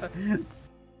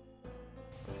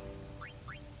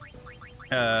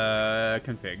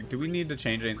 config. Do we need to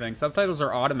change anything? Subtitles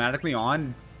are automatically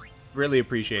on. Really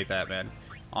appreciate that, man.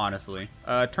 Honestly.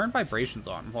 Turn vibrations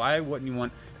on. Why wouldn't you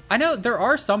want... I know there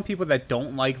are some people that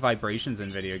don't like vibrations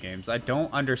in video games. I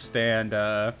don't understand,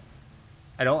 I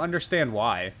don't understand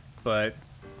why, but,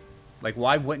 like,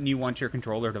 why wouldn't you want your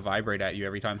controller to vibrate at you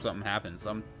every time something happens?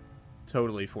 I'm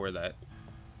totally for that.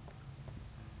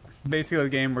 Basically a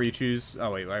game where you choose...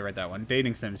 Oh, wait, I read that one.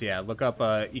 Dating sims, yeah. Look up,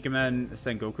 Ikemen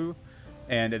Sengoku,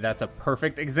 and that's a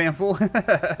perfect example.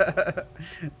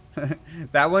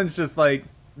 That one's just, like...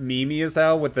 memey as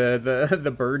hell with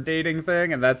the bird dating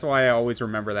thing, and that's why I always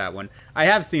remember that one. I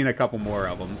have seen a couple more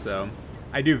of them, so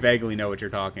I do vaguely know what you're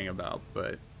talking about,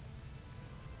 but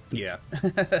yeah.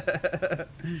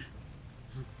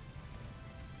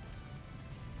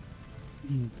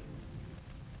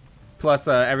 Plus,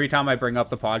 every time I bring up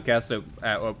the podcast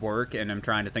at work and I'm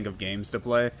trying to think of games to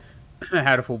play,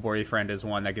 Had a Full Boyfriend is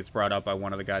one that gets brought up by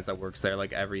one of the guys that works there,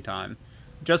 like, every time.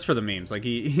 Just for the memes. Like,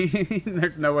 he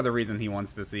there's no other reason he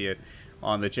wants to see it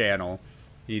on the channel.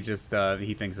 He just,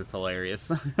 he thinks it's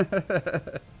hilarious.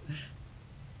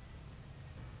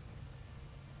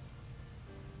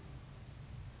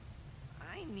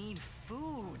 I need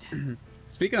food.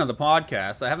 Speaking of the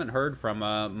podcast, I haven't heard from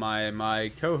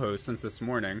my co-host since this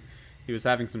morning. He was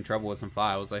having some trouble with some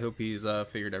files. I hope he's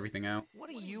figured everything out.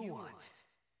 What do you want?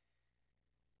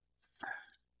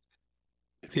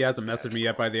 If he hasn't messaged me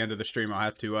yet by the end of the stream, I'll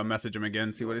have to message him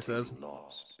again, see what he says.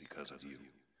 Lost because of you.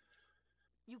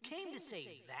 You came to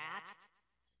say that?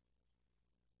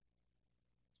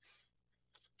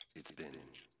 It's been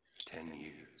 10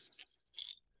 years.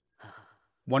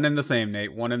 One and the same,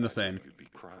 Nate. One and the same. You'd be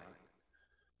crying.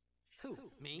 Who?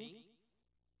 Me?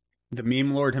 The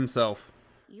meme lord himself.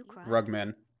 You cry.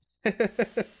 Rugman.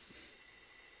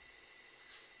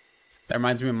 That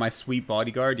reminds me of My Sweet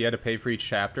Bodyguard. You had to pay for each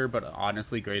chapter, but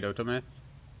honestly, great Otome.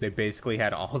 They basically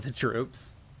had all the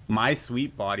tropes. My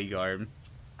Sweet Bodyguard.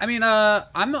 I mean,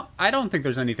 I don't think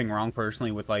there's anything wrong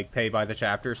personally with, like, pay by the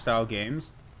chapter style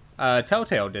games.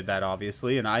 Telltale did that,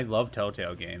 obviously, and I love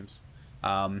Telltale games.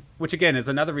 Which again is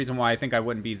another reason why I think I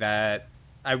wouldn't be that.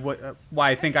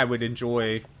 Why I think I would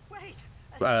enjoy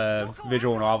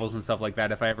visual novels and stuff like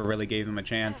that if I ever really gave them a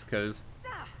chance, because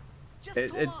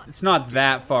it's not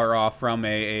that far off from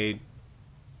a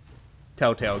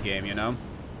Telltale game, you know?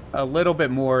 A little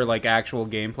bit more like actual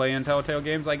gameplay in Telltale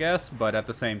games, I guess, but at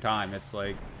the same time, it's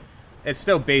like it's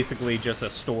still basically just a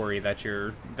story that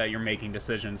you're making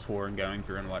decisions for and going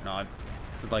through and whatnot.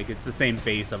 So like it's the same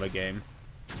base of a game.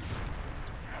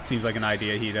 Seems like an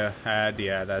idea he'd had.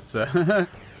 Yeah, that's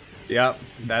yep,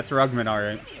 that's Rugman,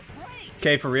 alright.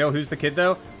 Okay, for real, who's the kid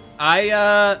though?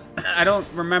 I don't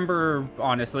remember,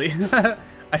 honestly.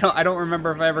 I don't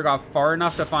remember if I ever got far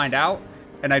enough to find out,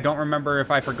 and I don't remember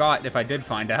if I forgot if I did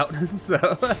find out.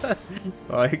 So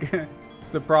like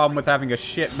it's the problem with having a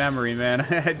shit memory, man.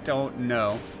 I don't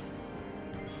know.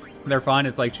 They're fun,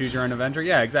 it's like choose your own adventure.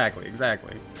 Yeah, exactly.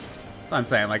 I'm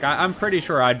saying, like, I'm pretty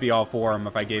sure I'd be all for them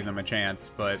if I gave them a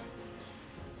chance, but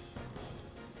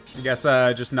I guess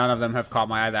just none of them have caught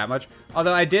my eye that much.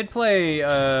 Although I did play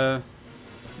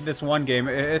this one game.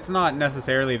 It's not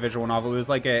necessarily a visual novel. It was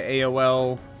like a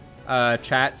AOL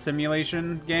chat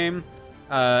simulation game.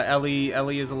 Ellie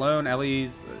is alone.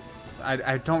 Ellie's...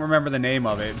 I don't remember the name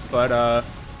of it, but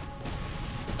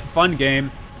fun game,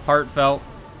 heartfelt,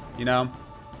 you know,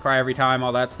 cry every time,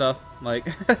 all that stuff. Like,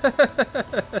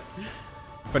 but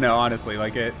no, honestly,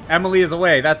 like Emily is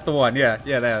Away. That's the one. Yeah,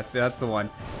 that's the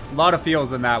one. A lot of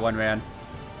feels in that one, man.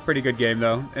 Pretty good game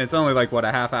though. And it's only like what,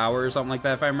 a half hour or something like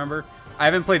that, if I remember. I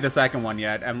haven't played the second one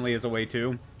yet. Emily is Away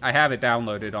 2. I have it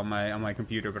downloaded on my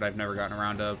computer, but I've never gotten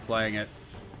around to playing it.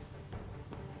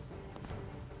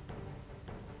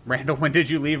 Randall, when did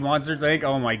you leave Monsters Inc?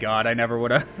 Oh my god, I never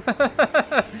would have.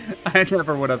 I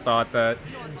never would have thought that.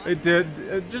 It did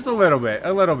just a little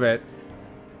bit.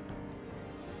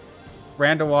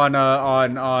 Randall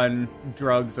on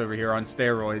drugs over here, on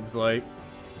steroids. Like,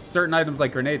 certain items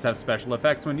like grenades have special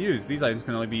effects when used. These items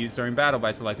can only be used during battle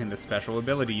by selecting the special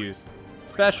ability use.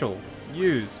 Special,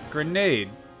 use, grenade,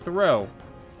 throw.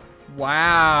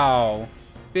 Wow.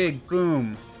 Big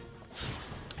boom.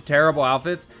 Terrible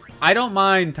outfits. I don't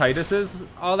mind Titus's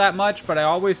all that much, but I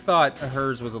always thought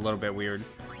hers was a little bit weird.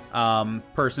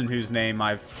 Person whose name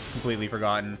I've completely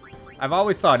forgotten. I've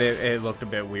always thought it looked a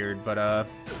bit weird, but,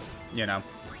 you know.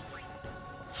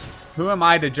 Who am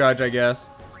I to judge, I guess?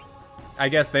 I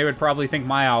guess they would probably think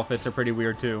my outfits are pretty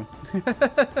weird, too.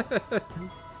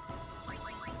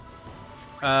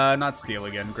 Not steal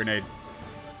again. Grenade.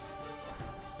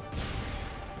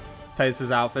 Titus's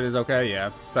outfit is okay,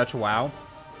 yeah. Such wow.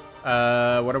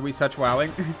 What are we such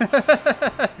wowing?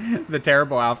 The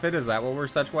terrible outfit, is that what we're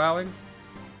such wowing?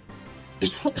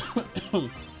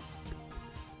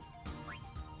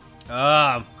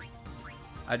 I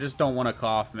just don't want to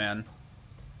cough, man.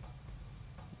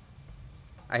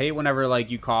 I hate whenever, like,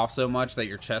 you cough so much that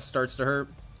your chest starts to hurt.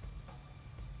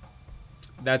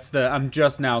 I'm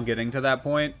just now getting to that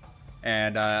point,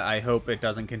 and I hope it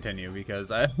doesn't continue,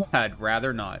 because I'd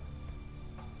rather not.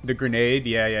 The grenade?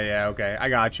 Yeah, okay. I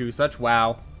got you. Such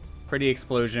wow. Pretty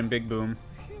explosion, big boom.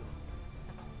 Phew.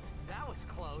 That was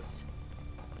close.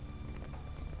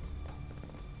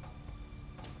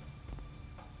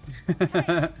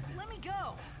 Hey, let me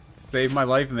go. Save my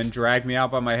life and then drag me out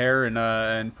by my hair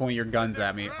and point your guns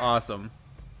at me. Awesome.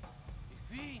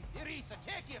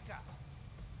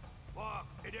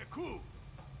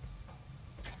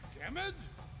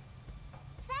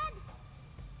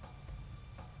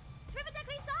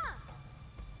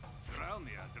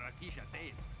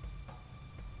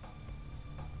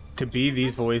 To be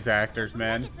these voice actors,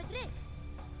 man.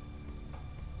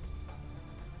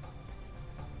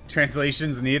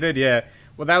 Translations needed? Yeah.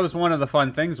 Well, that was one of the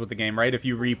fun things with the game, right? If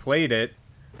you replayed it,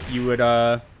 you would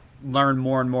learn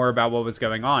more and more about what was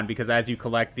going on, because as you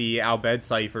collect the Albed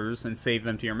ciphers and save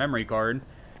them to your memory card,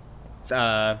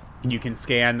 you can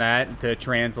scan that to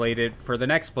translate it for the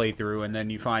next playthrough, and then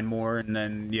you find more, and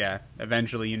then, yeah,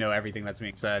 eventually you know everything that's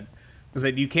being said.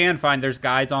 Because you can find, there's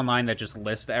guides online that just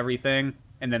list everything,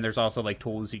 and then there's also, like,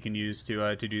 tools you can use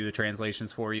to do the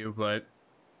translations for you, but,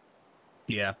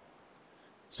 yeah.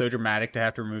 So dramatic to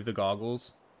have to remove the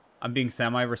goggles. I'm being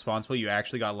semi-responsible. You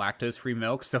actually got lactose-free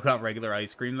milk. Still got regular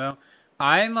ice cream, though.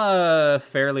 I'm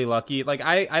fairly lucky. Like,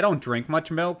 I don't drink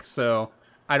much milk, so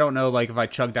I don't know, like, if I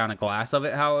chug down a glass of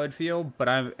it, how it would feel.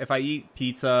 But if I eat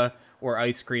pizza or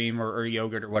ice cream or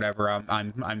yogurt or whatever,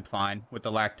 I'm fine with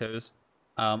the lactose.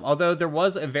 Although there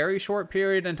was a very short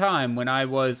period in time when I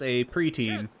was a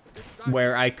preteen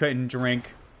where I couldn't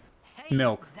drink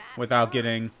milk without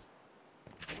getting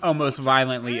almost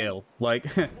violently ill. Like,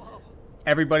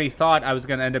 everybody thought I was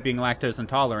going to end up being lactose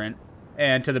intolerant,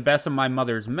 And to the best of my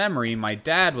mother's memory, my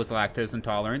dad was lactose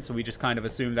intolerant, so we just kind of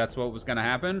assumed that's what was going to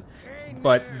happen.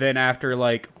 But then after,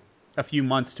 like, a few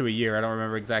months to a year, I don't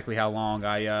remember exactly how long,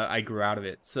 I grew out of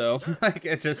it. So, like,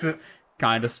 it just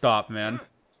kind of stopped, man.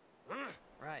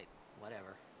 Right,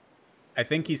 whatever. I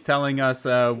think he's telling us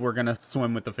we're going to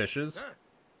swim with the fishes.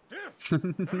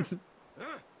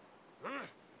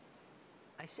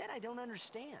 I said I don't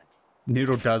understand.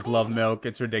 Noodle does love milk.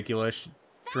 It's ridiculous.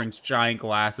 Drinks giant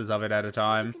glasses of it at a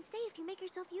time. You can stay if you make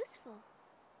yourself useful.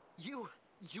 You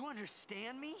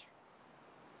understand me?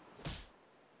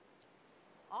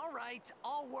 All right,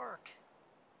 I'll work.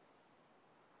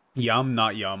 Yum,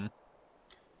 not yum.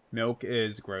 Milk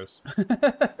is gross.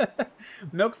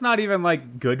 Milk's not even,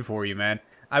 like, good for you, man.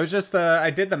 I was just,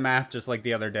 I did the math just, like,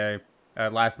 the other day.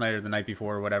 Last night or the night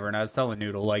before or whatever, and I was telling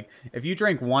Noodle, like, if you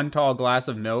drink 1 tall glass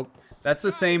of milk, that's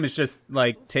the same as just,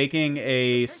 like, taking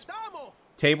a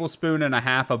tablespoon and a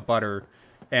half of butter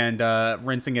and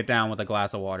rinsing it down with a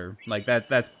glass of water. Like,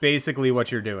 that's basically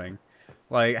what you're doing.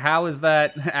 Like, how is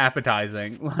that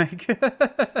appetizing? Like,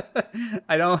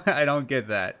 I don't get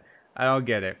that. I don't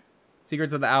get it.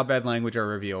 Secrets of the Albed language are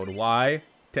revealed. Y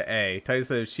to A. Titus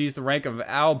says, she's the rank of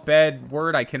Albed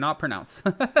word I cannot pronounce.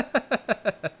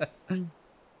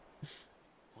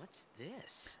 What's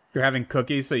this? You're having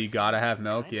cookies, so you gotta have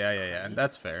milk? Yeah. And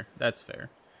that's fair. That's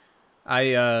fair.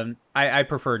 I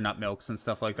prefer nut milks and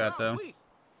stuff like that, though.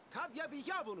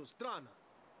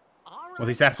 Well,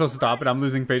 these assholes stop it. I'm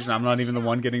losing patience. I'm not even the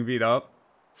one getting beat up.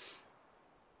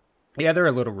 Yeah, they're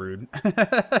a little rude.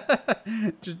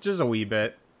 just a wee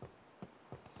bit.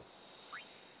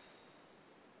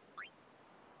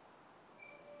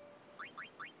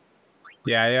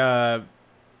 Yeah,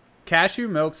 cashew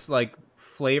milk's, like,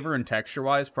 flavor and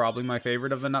texture-wise, probably my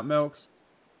favorite of the nut milks.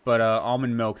 But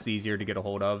almond milk's easier to get a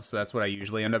hold of, so that's what I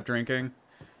usually end up drinking.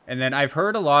 And then I've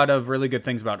heard a lot of really good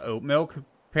things about oat milk,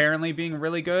 apparently being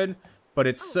really good. But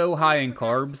it's so high in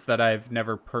carbs that I've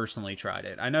never personally tried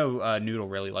it. I know Noodle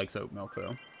really likes oat milk,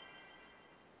 though.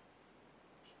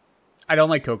 I don't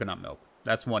like coconut milk.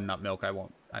 That's one nut milk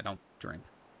I don't drink.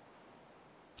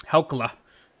 Helkla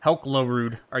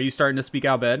Rude. Are you starting to speak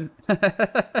Albed?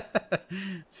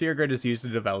 Sphere Grid is used to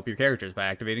develop your characters by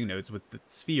activating nodes with the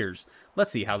spheres.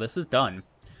 Let's see how this is done.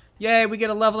 Yay, we get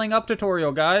a leveling up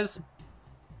tutorial, guys.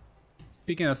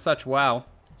 Speaking of such, wow.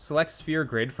 Select Sphere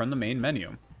Grid from the main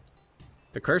menu.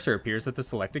 The cursor appears at the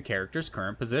selected character's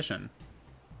current position.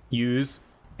 Use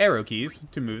arrow keys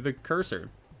to move the cursor.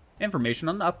 Information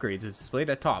on the upgrades is displayed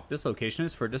at top. This location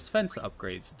is for defense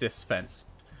upgrades. Defense.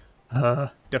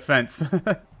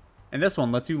 And this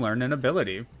one lets you learn an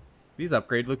ability. These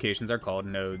upgrade locations are called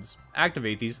nodes.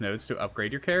 Activate these nodes to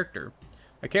upgrade your character.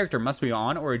 A character must be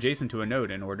on or adjacent to a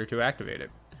node in order to activate it.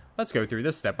 Let's go through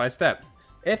this step by step.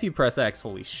 If you press X,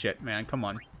 holy shit, man, come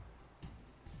on.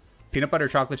 Peanut butter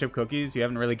chocolate chip cookies, you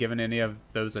haven't really given any of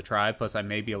those a try, plus I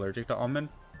may be allergic to almond.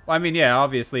 Well, I mean, yeah,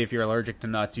 obviously if you're allergic to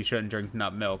nuts, you shouldn't drink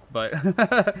nut milk, but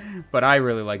but I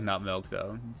really like nut milk,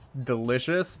 though. It's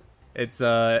delicious. It's,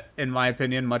 in my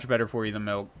opinion, much better for you than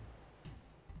milk.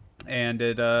 And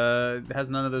it has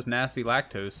none of those nasty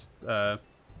lactose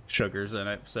sugars in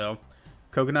it, so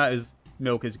coconut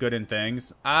milk is good in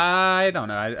things. I don't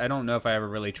know. I don't know if I ever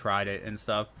really tried it and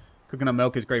stuff. Coconut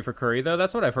milk is great for curry, though.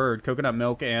 That's what I've heard. Coconut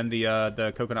milk and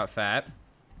the coconut fat.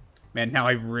 Man, now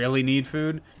I really need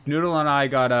food. Noodle and I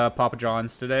got Papa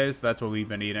John's today, so that's what we've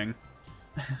been eating.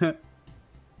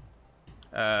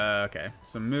 Okay,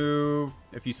 so move.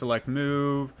 If you select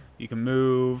move, you can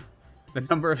move. The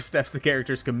number of steps the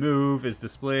characters can move is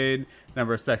displayed. The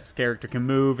number of steps the character can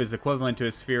move is equivalent to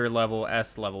a sphere level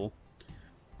S level.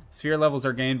 Sphere levels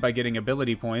are gained by getting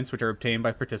ability points, which are obtained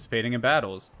by participating in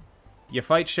battles. You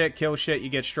fight shit, kill shit, you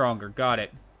get stronger. Got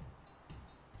it.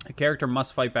 A character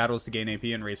must fight battles to gain AP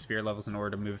and raise sphere levels in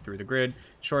order to move through the grid. In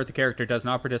short, the character does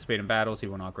not participate in battles, he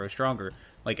will not grow stronger.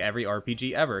 Like every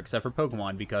RPG ever, except for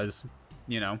Pokemon, because,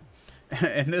 you know.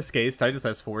 In this case, Titus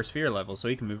has 4 sphere levels, so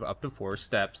he can move up to 4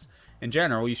 steps. In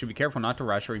general, you should be careful not to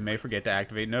rush or you may forget to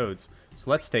activate nodes.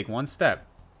 So let's take one step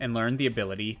and learn the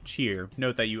ability Cheer.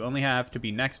 Note that you only have to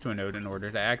be next to a node in order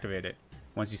to activate it.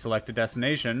 Once you select a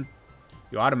destination,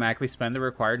 you automatically spend the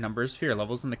required number of sphere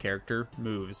levels and the character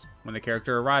moves. When the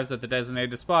character arrives at the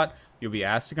designated spot, you'll be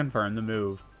asked to confirm the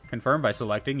move. Confirm by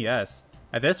selecting yes.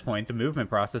 At this point, the movement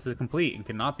process is complete and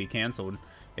cannot be cancelled.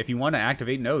 If you want to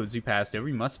activate nodes you passed over,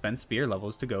 you must spend sphere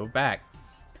levels to go back.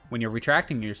 When you're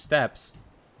retracting your steps,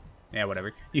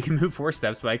 you can move 4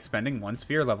 steps by expending 1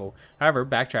 sphere level. However,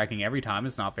 backtracking every time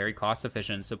is not very cost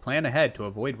efficient, so plan ahead to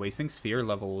avoid wasting sphere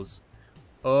levels.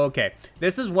 Okay,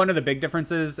 this is one of the big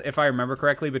differences, if I remember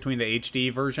correctly, between the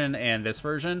HD version and this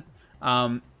version.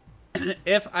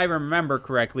 If I remember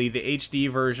correctly, the HD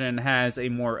version has a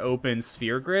more open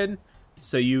sphere grid,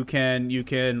 so you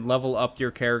can level up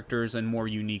your characters in more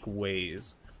unique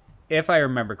ways. If I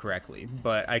remember correctly,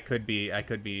 but I could be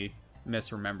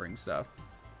misremembering stuff.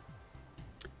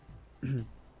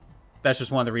 That's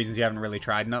just one of the reasons you haven't really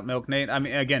tried nut milk, Nate. I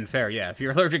mean, again, fair, yeah. If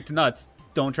you're allergic to nuts,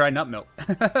 don't try nut milk.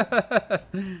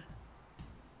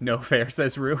 No fair,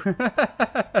 says Rue.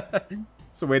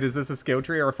 So wait, is this a skill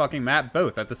tree or a fucking map?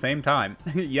 Both at the same time.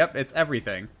 Yep, it's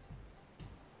everything.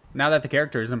 Now that the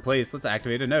character is in place, let's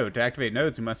activate a node. To activate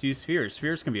nodes, we must use spheres.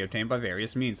 Spheres can be obtained by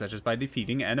various means, such as by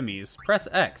defeating enemies. Press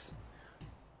X.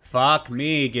 Fuck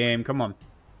me, game. Come on.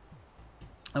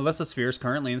 Unless a sphere is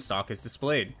currently in stock is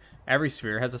displayed. Every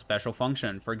sphere has a special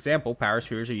function. For example, power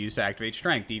spheres are used to activate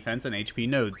strength, defense, and HP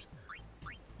nodes.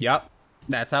 Yup.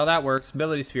 That's how that works.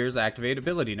 Ability spheres activate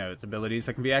ability nodes. Abilities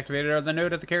that can be activated are the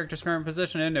node at the character's current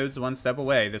position and nodes one step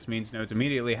away. This means nodes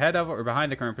immediately ahead of or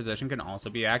behind the current position can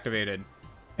also be activated.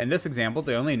 In this example,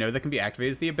 the only node that can be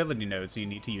activated is the ability node, so you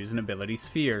need to use an ability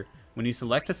sphere. When you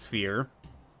select a sphere,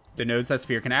 the nodes that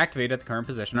sphere can activate at the current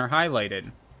position are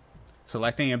highlighted.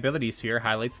 Selecting an ability sphere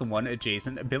highlights the one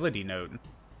adjacent ability node.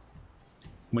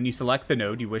 When you select the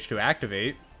node you wish to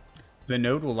activate, the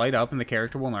node will light up and the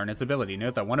character will learn its ability.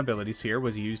 Note that one ability sphere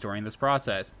was used during this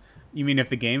process. You mean if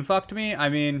the game fucked me? I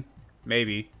mean,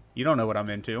 maybe. You don't know what I'm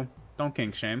into. Don't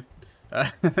kink shame.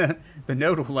 The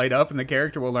node will light up and the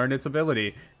character will learn its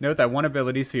ability. Note that one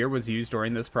ability sphere was used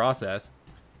during this process.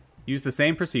 Use the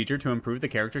same procedure to improve the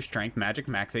character's strength, magic,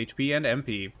 max HP, and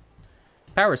MP.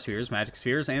 Power spheres, magic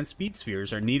spheres, and speed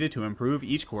spheres are needed to improve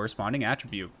each corresponding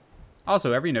attribute.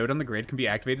 Also, every node on the grid can be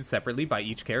activated separately by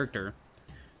each character.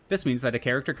 This means that a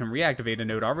character can reactivate a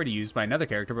node already used by another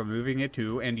character by moving it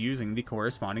to and using the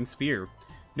corresponding sphere.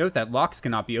 Note that locks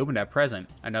cannot be opened at present.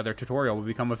 Another tutorial will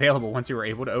become available once you are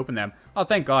able to open them. Oh,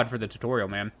 thank God for the tutorial,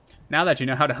 man. Now that you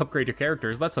know how to upgrade your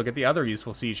characters, let's look at the other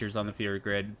useful features on the sphere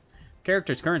grid.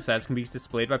 Characters' current stats can be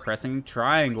displayed by pressing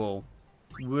triangle.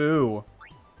 Woo.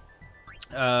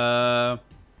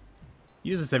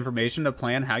 Use this information to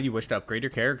plan how you wish to upgrade your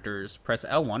characters. Press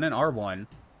L1 and R1.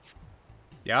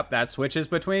 Yep, that switches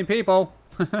between people.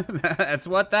 That's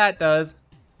what that does.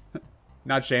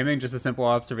 Not shaming, just a simple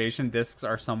observation. Discs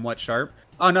are somewhat sharp.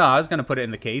 Oh no, I was gonna put it in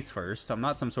the case first. I'm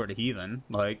not some sort of heathen.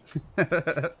 Like,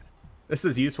 this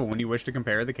is useful when you wish to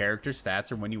compare the character's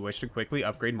stats or when you wish to quickly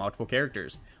upgrade multiple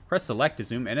characters. Press select to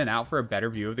zoom in and out for a better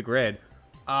view of the grid.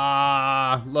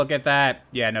 Ah, look at that.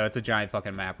 Yeah, no, it's a giant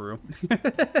fucking map, Roo.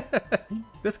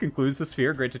 This concludes the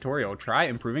sphere grid tutorial. Try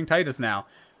improving Titus now.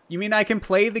 You mean I can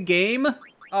play the game?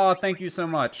 Oh, thank you so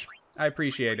much. I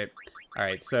appreciate it.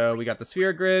 Alright, so we got the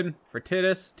sphere grid for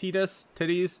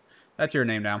Titties. That's your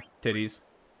name now, Titties.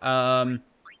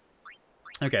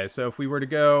 Okay, so if we were to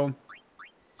go,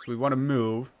 so we want to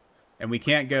move, and we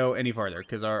can't go any farther,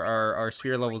 because our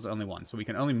sphere level is only 1, so we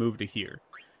can only move to here.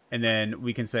 And then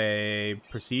we can say,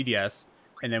 proceed yes,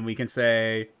 and then we can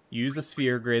say, use a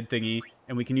sphere grid thingy,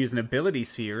 and we can use an ability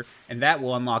sphere, and that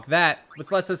will unlock that, which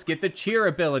lets us get the cheer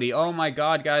ability. Oh my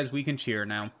god, guys, we can cheer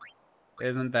now.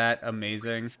 Isn't that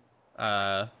amazing?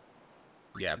 Yeah.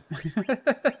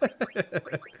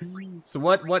 So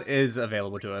what is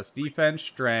available to us? Defense,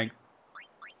 strength.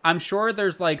 I'm sure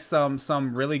there's like some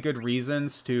really good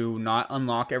reasons to not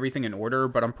unlock everything in order,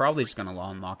 but I'm probably just gonna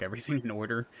unlock everything in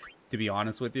order, to be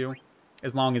honest with you.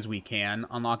 As long as we can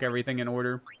unlock everything in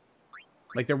order.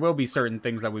 Like, there will be certain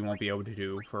things that we won't be able to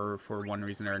do for one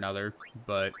reason or another,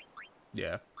 but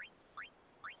yeah.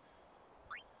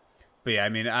 But yeah, I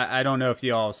mean, I don't know if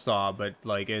y'all saw, but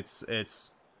like it's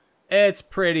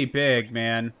pretty big,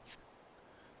 man.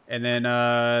 And then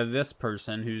this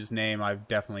person whose name I've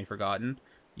definitely forgotten.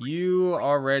 You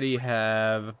already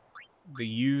have the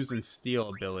use and steal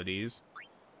abilities.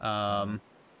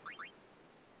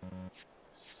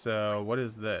 So what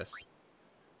is this?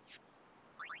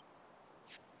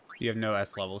 You have no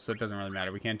S level, so it doesn't really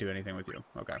matter. We can't do anything with you.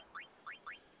 Okay.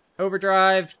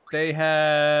 Overdrive, they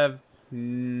have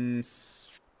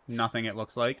nothing, it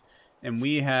looks like. And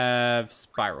we have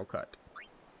Spiral Cut.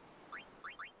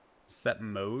 Set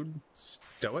mode?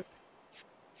 Stoic?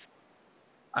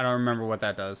 I don't remember what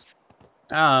that does.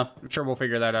 I'm sure we'll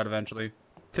figure that out eventually.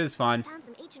 'Tis fine. Found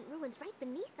some ancient ruins right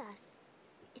beneath us.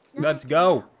 It's Let's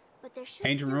go. But there should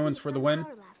Ancient still ruins be for the some win.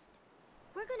 power left.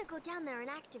 We're gonna go down there and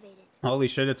activate it. Holy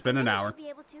shit, it's been an Then we hour. should be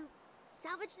able to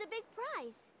salvage the big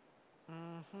prize.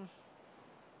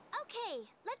 Okay,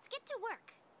 let's get to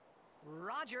work.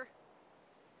 Roger.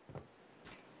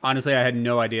 Honestly, I had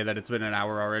no idea that it's been an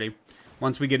hour already.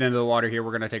 Once we get into the water here,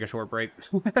 we're going to take a short break.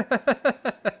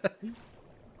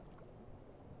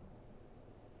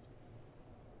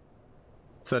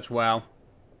 Such wow.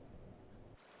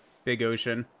 Big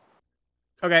ocean.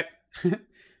 Okay.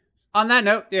 On that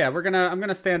note, yeah, I'm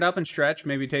gonna stand up and stretch,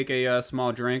 maybe take a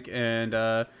small drink, and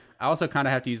I also kind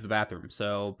of have to use the bathroom,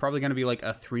 so probably gonna be like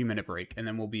a 3-minute break, and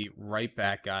then we'll be right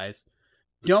back, guys.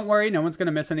 Don't worry, no one's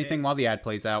gonna miss anything while the ad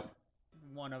plays out.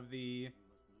 One of the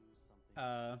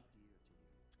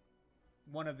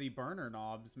burner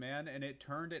knobs, man, and it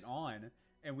turned it on,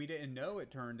 and we didn't know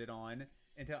it turned it on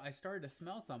until I started to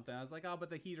smell something. I was like, oh, but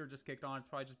the heater just kicked on. It's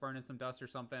probably just burning some dust or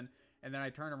something. And then I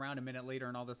turn around a minute later,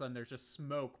 and all of a sudden there's just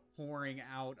smoke pouring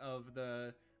out of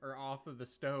off of the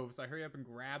stove. So I hurry up and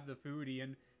grab the foodie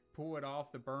and pull it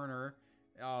off the burner.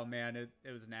 Oh man, it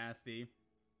was nasty.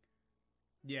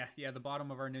 Yeah, the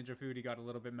bottom of our Ninja foodie got a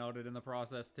little bit melted in the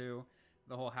process too.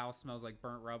 The whole house smells like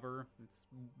burnt rubber. It's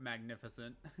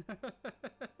magnificent.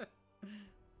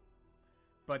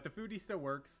 But the foodie still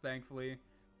works, thankfully.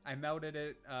 I melted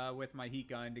it with my heat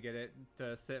gun to get it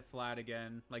to sit flat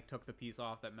again. Like, took the piece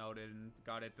off that melted and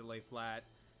got it to lay flat.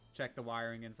 Checked the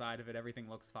wiring inside of it. Everything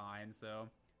looks fine. So,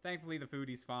 thankfully, the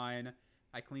foodie's fine.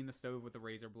 I cleaned the stove with a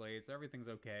razor blade, so everything's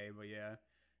okay. But, yeah.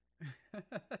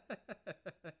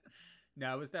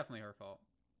 No, it was definitely her fault.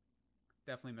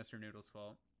 Definitely Mr. Noodle's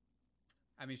fault.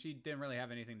 I mean, she didn't really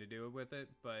have anything to do with it,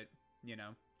 but, you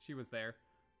know, she was there.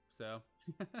 So...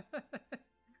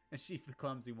 And she's the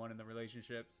clumsy one in the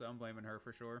relationship, so I'm blaming her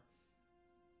for sure.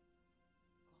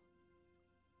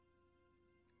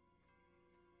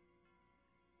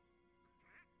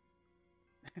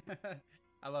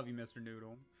 I love you, Mr.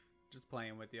 Noodle. Just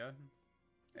playing with you.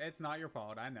 It's not your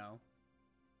fault, I know.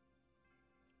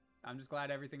 I'm just glad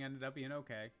everything ended up being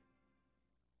okay.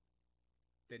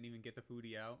 Didn't even get the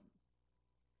foodie out.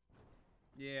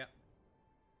 Yeah.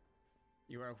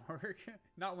 You were at work?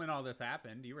 Not when all this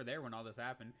happened. You were there when all this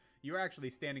happened. You were actually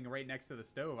standing right next to the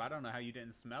stove. I don't know how you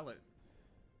didn't smell it.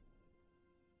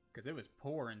 Because it was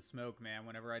pouring smoke, man,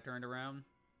 whenever I turned around.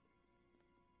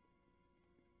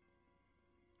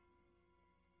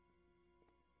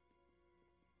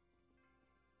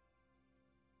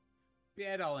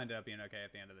 Yeah, it all ended up being okay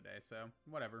at the end of the day, so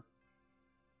whatever.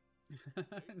 You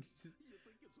think it's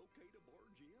okay to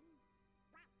barge in?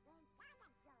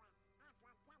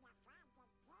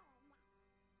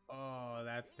 Oh,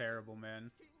 that's terrible,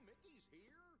 man.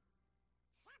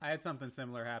 I had something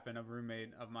similar happen. A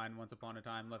roommate of mine once upon a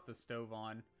time left the stove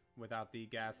on without the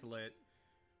gas lit.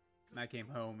 And I came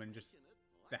home and just,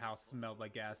 the house smelled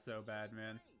like gas so bad,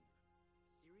 man.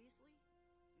 Seriously?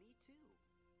 Me too.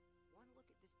 One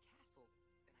look at this castle, and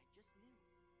I just knew.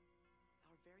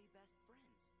 Our very best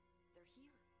friends. They're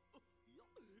here.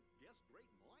 Guess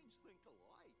great minds think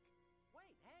alike.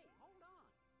 Wait, hey, hold on.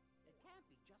 It can't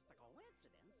be just a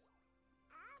coincidence.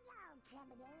 Oh no,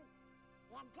 Timothy.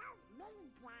 You don't mean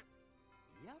that.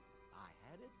 Yep, I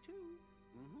had it too.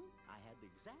 I had the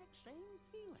exact same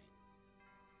feeling.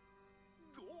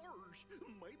 Gosh,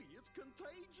 maybe it's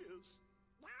contagious.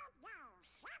 No,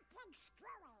 something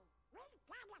screwy. We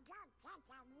gotta go take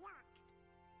a look.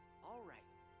 All right,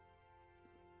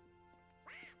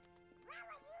 What? Where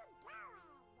are you going?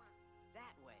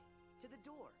 that way, to the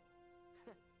door.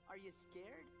 Are you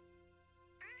scared?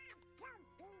 Don't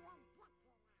be ridiculous.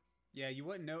 Yeah, you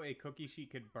wouldn't know a cookie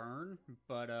sheet could burn,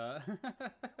 but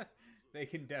they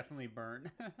can definitely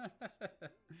burn.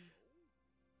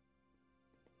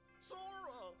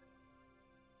 Sora!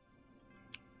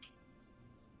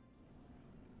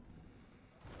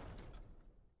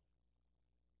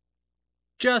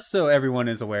 Just so everyone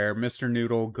is aware, Mr.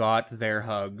 Noodle got their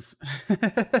hugs.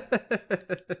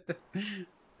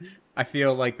 I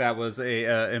feel like that was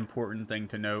a important thing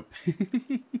to note.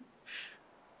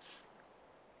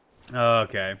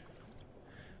 Okay.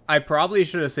 I probably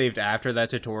should have saved after that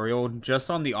tutorial, just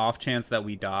on the off chance that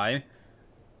we die.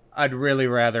 I'd really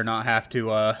rather not have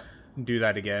to do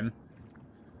that again.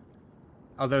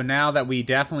 Although now that we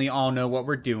definitely all know what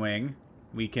we're doing,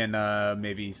 we can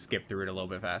maybe skip through it a little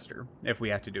bit faster if we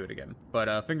have to do it again.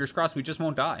 But fingers crossed we just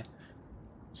won't die.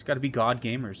 Just gotta be god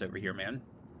gamers over here, man.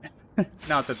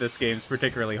 Not that this game's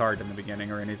particularly hard in the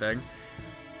beginning or anything.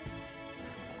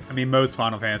 I mean, most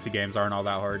Final Fantasy games aren't all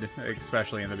that hard,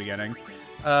 especially in the beginning.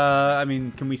 I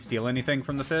mean, can we steal anything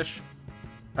from the fish?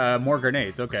 More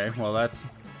grenades. Okay, well that's...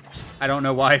 I don't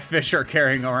know why fish are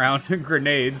carrying around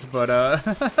grenades, but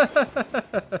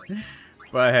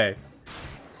but hey.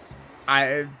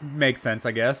 It makes sense,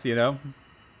 I guess, you know?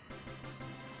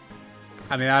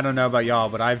 I mean, I don't know about y'all,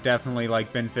 but I've definitely,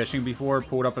 like, been fishing before,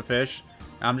 pulled up a fish.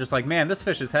 And I'm just like, man, this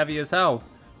fish is heavy as hell.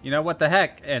 You know, what the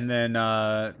heck? And then,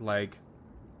 like...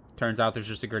 Turns out there's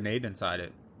just a grenade inside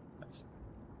it. That's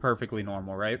perfectly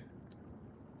normal, right?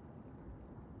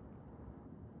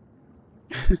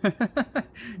 Could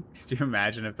you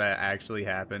imagine if that actually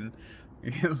happened?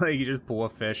 Like you just pull a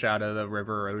fish out of the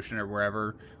river or ocean or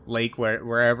wherever, lake,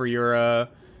 wherever you're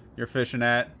fishing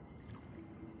at.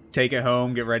 Take it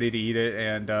home, get ready to eat it,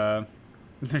 and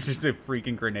there's just a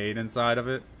freaking grenade inside of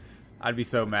it. I'd be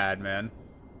so mad, man.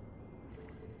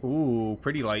 Ooh,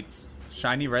 pretty lights.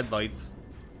 Shiny red lights.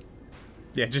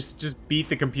 Yeah, just beat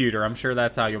the computer. I'm sure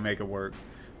that's how you'll make it work.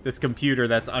 This computer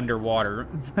that's underwater.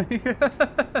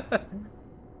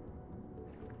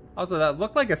 Also, that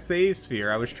looked like a save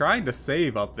sphere. I was trying to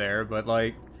save up there, but,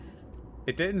 like,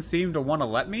 it didn't seem to want to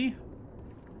let me.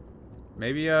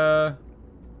 Maybe, nope.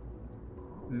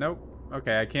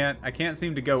 Okay, I can't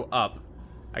seem to go up.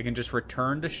 I can just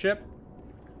return to ship.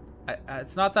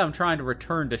 It's not that I'm trying to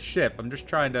return to ship. I'm just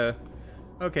trying to...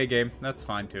 Okay, game. That's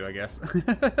fine, too, I guess.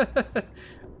 I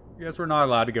guess we're not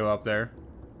allowed to go up there.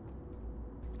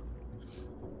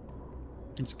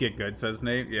 Just get good, says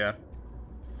Nate. Yeah.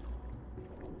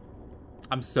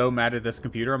 I'm so mad at this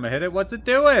computer. I'm gonna hit it. What's it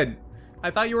doing?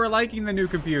 I thought you were liking the new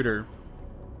computer.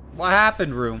 What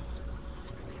happened, room?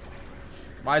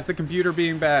 Why is the computer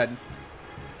being bad?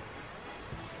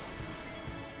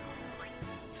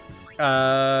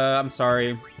 I'm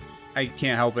sorry. I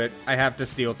can't help it. I have to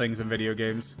steal things in video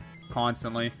games.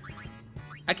 Constantly.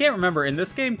 I can't remember. In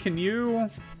this game, can you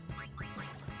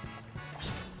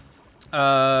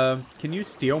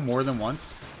steal more than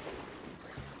once?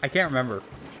 I can't remember.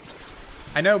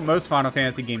 I know most Final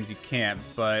Fantasy games you can't,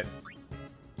 but...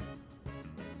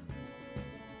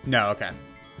 No, okay.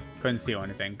 Couldn't steal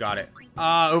anything. Got it.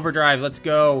 Overdrive, let's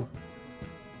go.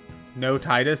 No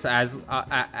Titus,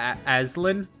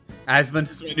 Aslan? Aslan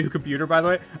is my new computer, by the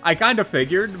way. I kind of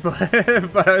figured, but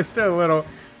but I was still a little...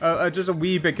 just a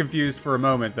wee bit confused for a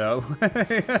moment, though.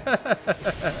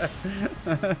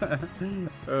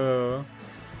 Oh.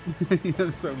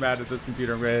 I'm so mad at this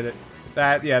computer. I'm gonna hit it.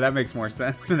 Yeah, that makes more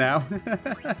sense now.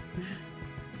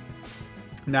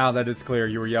 Now that it's clear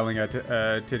you were yelling at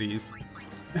titties.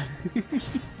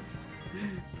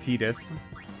 Titus.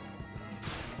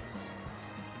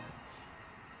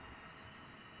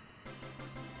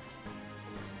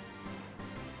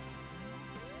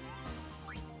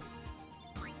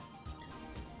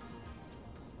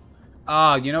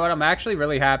 You know what? I'm actually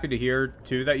really happy to hear,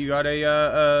 too, that you got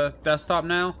a desktop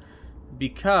now.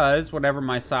 Because whenever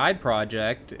my side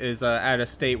project is at a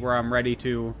state where I'm ready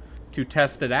to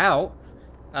test it out,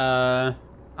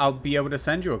 I'll be able to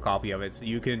send you a copy of it. So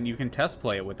you can test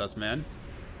play it with us, man.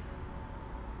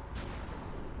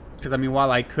 Because, I mean, while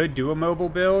I could do a mobile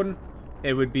build,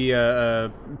 it would be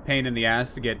a pain in the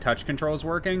ass to get touch controls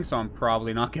working, so I'm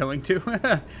probably not going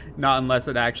to. Not unless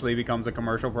it actually becomes a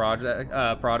commercial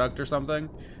product or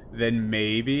something. Then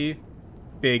maybe.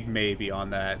 Big maybe on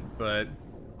that. But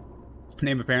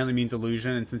name apparently means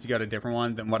illusion, and since you got a different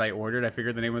one than what I ordered, I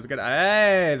figured the name was good.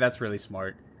 Hey, that's really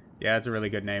smart. Yeah, that's a really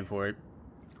good name for it.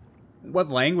 What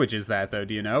language is that, though?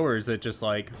 Do you know? Or is it just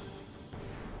like...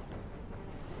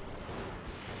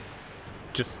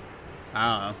 Just... I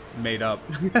don't know, made up.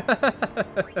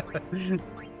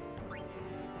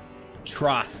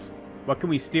 Tross. What can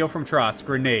we steal from Tross?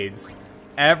 Grenades.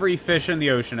 Every fish in the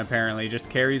ocean, apparently, just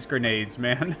carries grenades,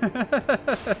 man.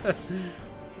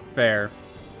 Fair.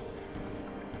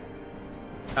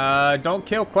 Don't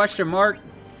kill, question mark.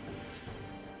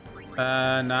 No,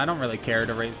 I don't really care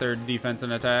to raise their defense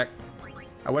and attack.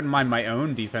 I wouldn't mind my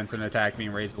own defense and attack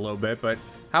being raised a little bit, but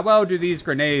how well do these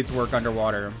grenades work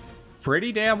underwater?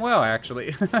 Pretty damn well,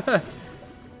 actually.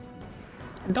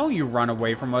 Don't you run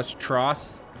away from us,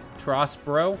 Tross. Tross,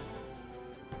 bro.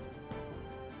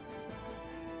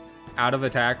 Out of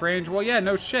attack range? Well, yeah,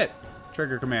 no shit.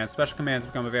 Trigger commands. Special commands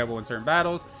become available in certain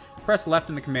battles. Press left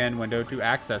in the command window to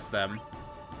access them.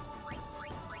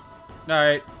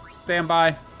 Alright, stand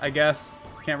by, I guess.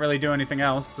 Can't really do anything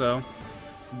else, so...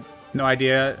 No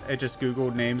idea. It just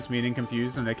Googled names meaning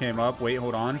confused and it came up. Wait,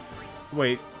 hold on.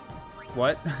 Wait.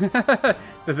 What?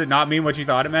 Does it not mean what you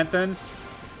thought it meant then?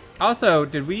 Also,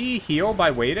 did we heal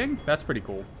by waiting? That's pretty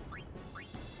cool.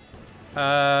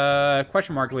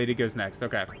 Question mark lady goes next.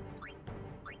 Okay.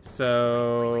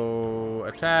 So,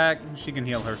 attack. She can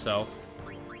heal herself.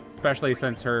 Especially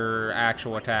since her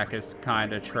actual attack is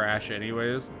kind of trash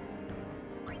anyways.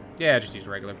 Yeah, just use a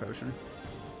regular potion.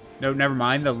 No, never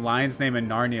mind. The lion's name in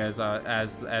Narnia is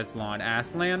Aslan.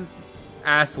 Aslan?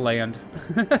 Assland.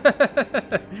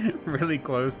 Really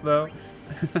close, though.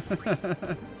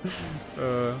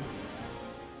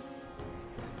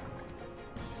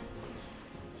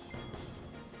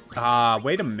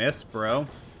 Way to miss, bro.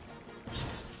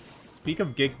 Speak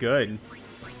of get good.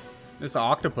 This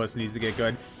octopus needs to get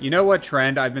good. You know what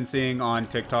trend I've been seeing on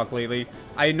TikTok lately?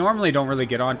 I normally don't really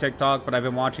get on TikTok, but I've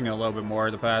been watching it a little bit more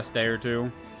the past day or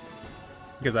two.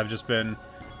 Because I've just been,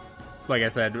 like I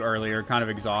said earlier, kind of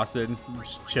exhausted.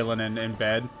 Just chilling in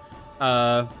bed.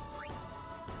 But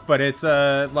it's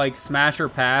like Smash or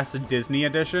Pass Disney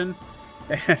edition.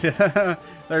 And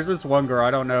there's this one girl,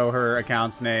 I don't know her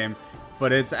account's name,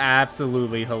 but it's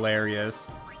absolutely hilarious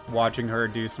watching her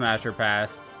do Smash or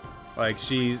Pass. Like,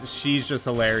 she's just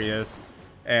hilarious.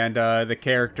 And, the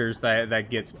characters that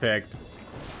gets picked.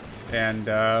 And,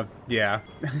 yeah.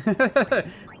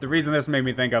 The reason this made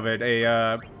me think of it,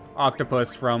 a,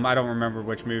 octopus from, I don't remember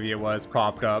which movie it was,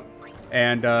 popped up.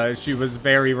 And, she was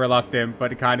very reluctant,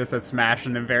 but it kind of said Smash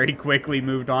and then very quickly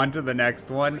moved on to the next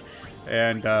one.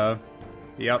 And,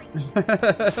 yep.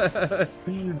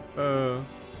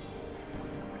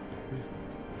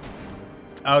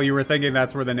 Oh, you were thinking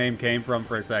that's where the name came from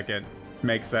for a second.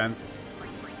 Makes sense.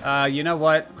 You know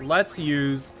what? Let's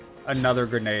use another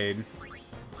grenade.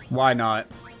 Why not?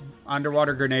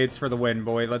 Underwater grenades for the win,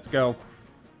 boy. Let's go.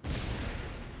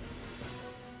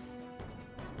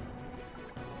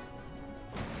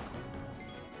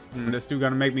 This dude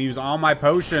gonna make me use all my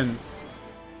potions.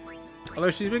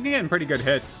 Although she's been getting pretty good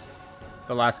hits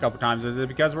the last couple times. Is it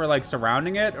because we're like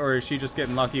surrounding it, or is she just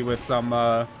getting lucky with some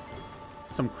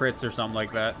crits or something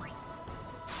like that?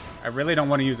 I really don't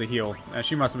want to use a heal.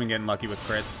 She must have been getting lucky with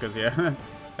crits, because yeah,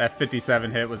 that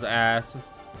 57 hit was ass.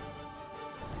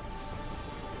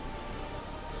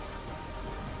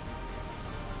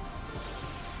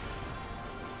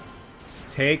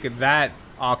 Take that,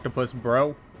 octopus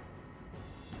bro.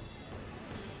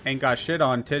 Ain't got shit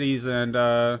on titties and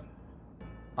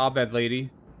Abed lady.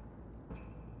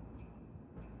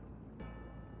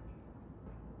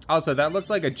 Also, that looks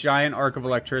like a giant arc of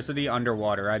electricity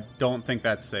underwater. I don't think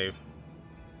that's safe.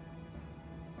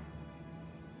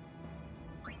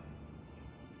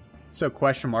 So,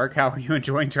 question mark, how are you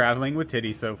enjoying traveling with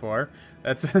titties so far?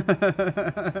 That's...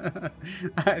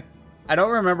 I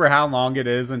don't remember how long it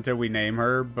is until we name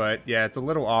her, but yeah, it's a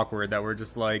little awkward that we're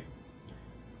just, like,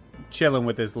 chilling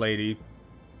with this lady.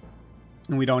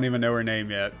 And we don't even know her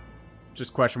name yet.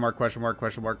 Just question mark, question mark,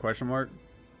 question mark, question mark.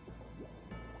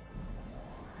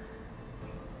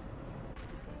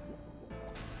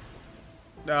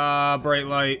 Ah, bright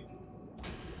light.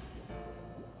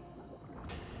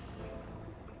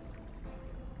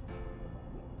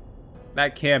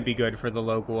 That can't be good for the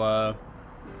local,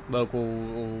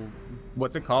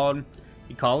 what's it called?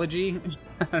 Ecology?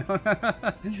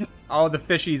 All the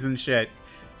fishies and shit.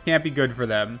 Can't be good for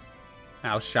them.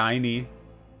 How shiny.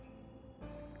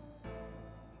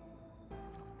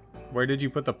 Where did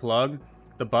you put the plug?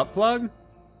 The butt plug?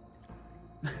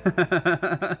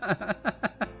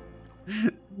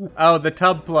 Oh, the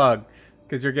tub plug.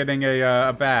 Because you're getting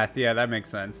a bath. Yeah, that makes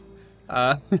sense.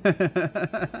 I'm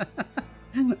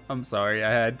sorry, I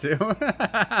had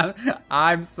to.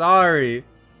 I'm sorry.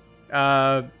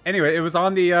 Anyway, it was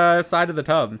on the side of the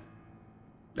tub.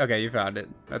 Okay, you found it.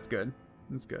 That's good.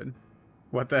 That's good.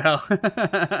 What the hell?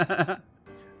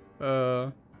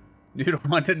 Noodle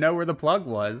wanted to know where the plug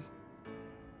was.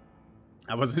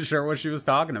 I wasn't sure what she was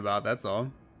talking about, that's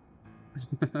all.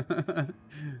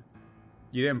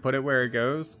 You didn't put it where it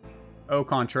goes? Au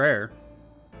contraire.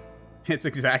 It's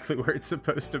exactly where it's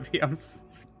supposed to be. I'm...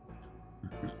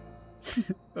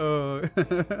 Oh.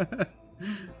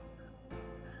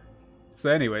 So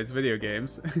anyways, video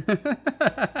games.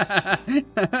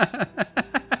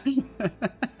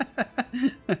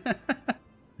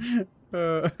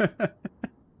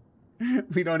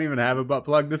 We don't even have a butt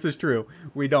plug. This is true.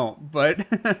 We don't, but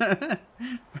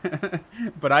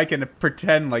but I can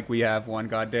pretend like we have one,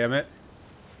 goddammit.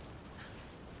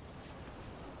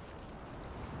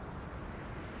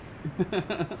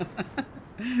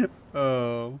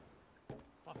 Oh.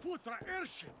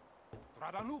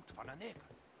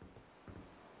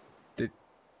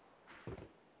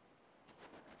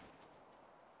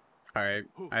 Alright,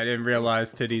 I didn't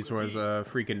realize Titties was a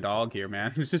freaking dog here,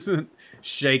 man. He's just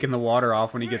shaking the water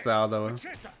off when he gets out of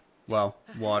the, well,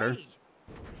 water. Did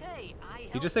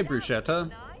you just say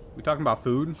bruschetta? We talking about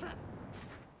food?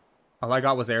 All I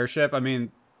got was airship? I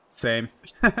mean, same.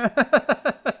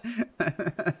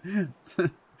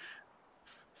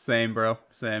 Same, bro.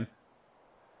 Same.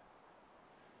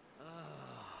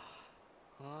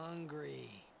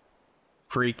 Hungry.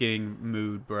 Freaking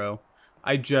mood, bro.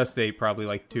 I just ate probably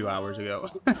like 2 hours ago.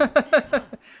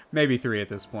 Maybe 3 at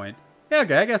this point. Yeah,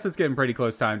 okay, I guess it's getting pretty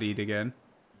close time to eat again.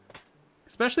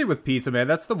 Especially with pizza, man.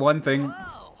 That's the one thing,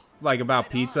 like,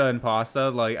 about pizza and pasta.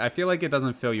 Like, I feel like it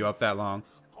doesn't fill you up that long.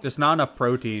 Just not enough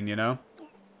protein, you know?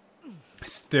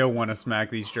 Still want to smack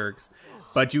these jerks.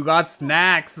 But you got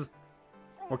snacks.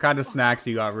 What kind of snacks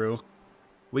you got, Rue?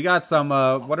 We got some,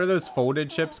 what are those folded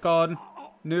chips called?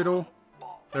 Noodle?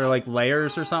 They're like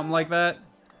layers or something like that.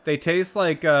 They taste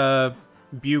like,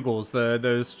 bugles,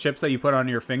 those chips that you put on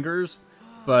your fingers,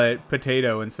 but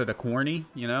potato instead of corny,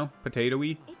 you know?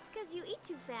 Potato-y. It's 'cause you eat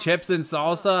too fast. Chips and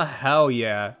salsa? Hell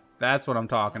yeah. That's what I'm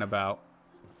talking about.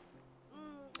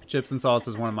 Chips and salsa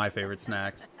is one of my favorite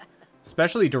snacks.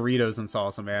 Especially Doritos and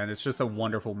salsa, man. It's just a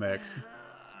wonderful mix.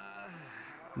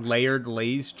 Layered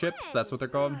Lay's chips, that's what they're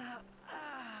called.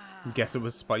 Guess it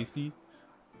was spicy.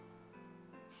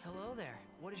 Hello there.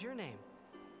 What is your name?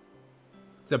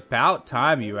 It's about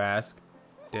time you ask,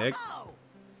 Dick. Oh,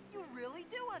 you really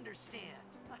do understand.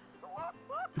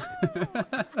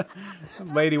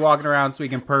 Lady walking around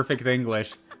speaking perfect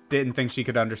English. Didn't think she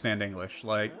could understand English.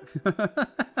 Like... Why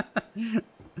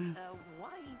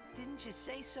didn't you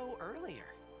say so earlier?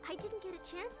 I didn't get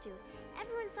a chance to.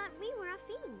 Everyone thought we were a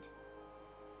fiend.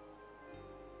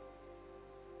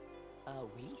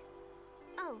 We?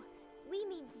 Oh, we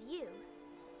means you.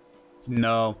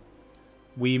 No.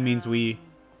 We means we.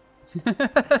 Who are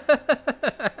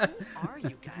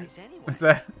you guys anyway? What's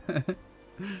that?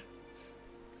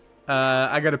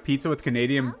 I got a pizza with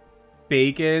Canadian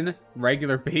bacon,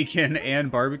 regular bacon,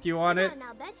 and barbecue on it.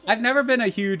 I've never been a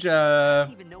huge I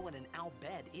don't even know what an Al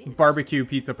bed is. barbecue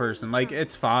pizza person. Like,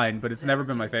 it's fine, but it's never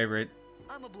been my favorite.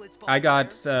 I'm a blitzball I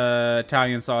got player,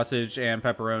 Italian sausage and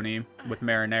pepperoni with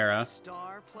marinara.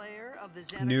 star player of the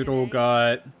Xanarkand Noodle Age.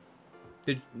 got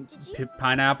you?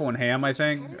 pineapple and ham, I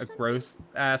think. A gross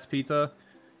ass pizza.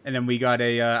 And then we got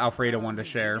a Alfredo one to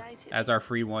share as our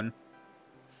free one.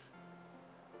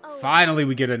 Oh, Finally,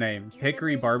 we get a name. Do you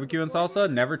Hickory remember barbecue and what it was?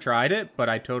 salsa. Never tried it, but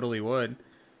I totally would.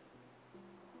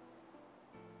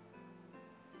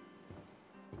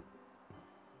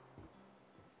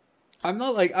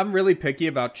 I'm really picky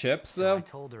about chips, So I though.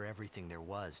 told her everything there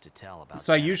was to tell about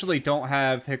So I Xanarkand, usually don't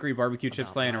have hickory barbecue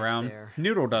chips about laying life around. there,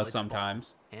 Noodle does blitzball,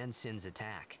 sometimes. and Sin's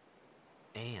attack,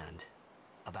 and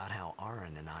about how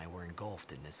Aaron and I were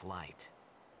engulfed in this light.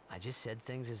 I just said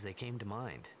things as they came to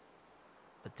mind,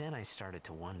 but then I started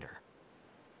to wonder.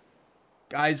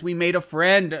 Guys, we made a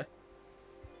friend. Did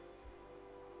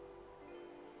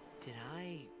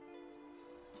I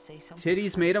say something?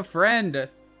 Titties made a friend.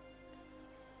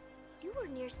 You were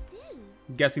near Sin.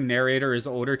 I'm guessing narrator is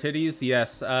older titties.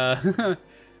 Yes. You'll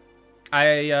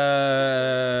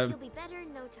be better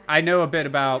in no time. I know a bit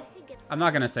about. It gets I'm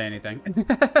not gonna worse. say anything. Maybe you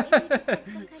just like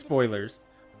some kind of Spoilers.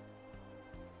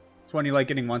 It's when you like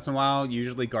getting once in a while.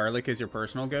 Usually garlic is your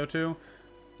personal go-to.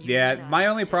 Yeah, mean my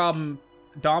I'm only sick? problem.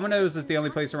 Domino's is the only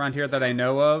place around here that I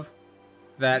know of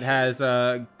that has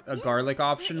a garlic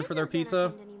option There for is their no pizza.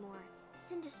 Xanarkand anymore.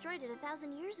 Sin destroyed it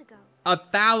 1,000 years ago.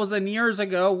 1,000 years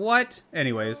ago. What?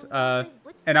 Anyways, So, why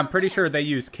plays and I'm blitzball pretty there? sure they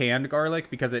use canned garlic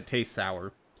because it tastes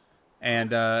sour, and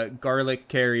garlic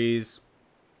carries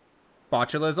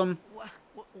botulism, What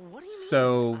do you mean?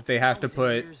 so they have to 1,000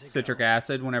 put years citric ago?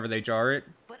 acid whenever they jar it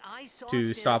But I saw to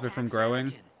Sin stop it attack from growing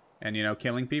Xanarkand. and, you know,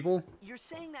 killing people. You're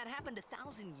saying that happened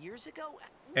 1,000 years ago?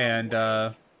 No And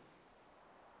way.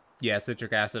 yeah,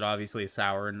 citric acid obviously is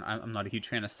sour, and I'm not a huge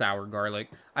fan of sour garlic.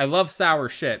 I love sour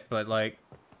shit, but like,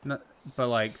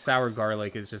 sour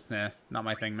garlic is just not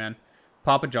my thing, man.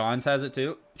 Papa John's has it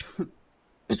too.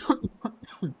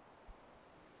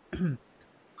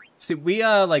 See, we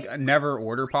like never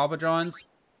order Papa John's,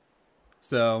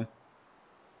 so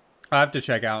I have to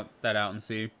check that out and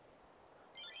see.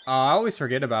 I always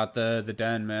forget about the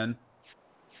den, man.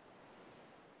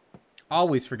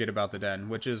 Always forget about the den,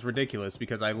 which is ridiculous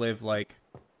because I live like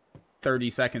 30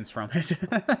 seconds from it.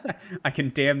 I can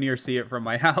damn near see it from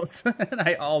my house, and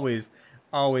I always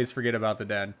forget about the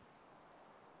den.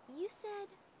 You said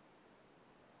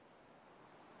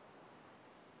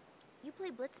you play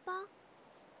blitzball?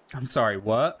 I'm sorry,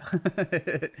 what?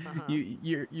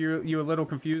 You a little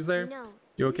confused there? You know,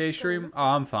 You if okay, should go stream? look, Oh,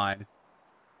 I'm fine.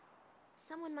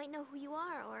 someone might know who you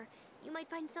are, or you might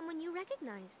find someone you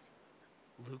recognize.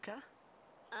 Luca?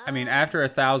 I mean, after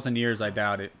 1,000 years, I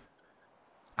doubt it.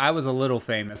 I was a little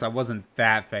famous. I wasn't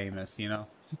that famous, you know.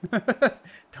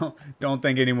 Don't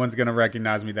think anyone's gonna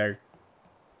recognize me there.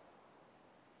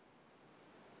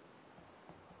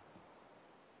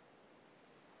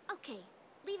 Okay,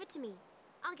 leave it to me.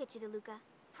 I'll get you to Luca.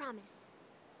 Promise.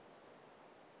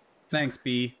 Thanks,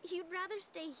 B. You'd rather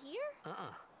stay here?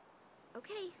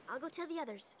 Okay, I'll go tell the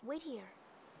others. Wait here.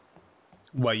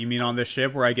 What, you mean on this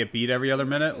ship where I get beat every other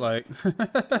minute? Like,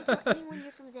 Don't tell anyone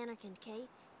you're from Xanarkand, okay?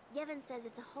 Yevon says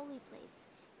it's a holy place.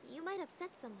 You might upset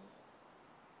someone.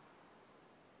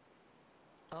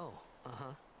 Oh,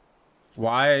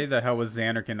 Why the hell was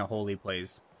Xanarkand a holy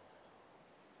place?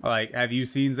 Like, have you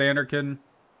seen Xanarkand?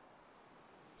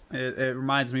 It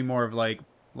reminds me more of like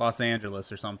Los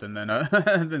Angeles or something than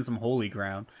than some holy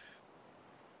ground.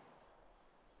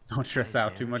 Don't stress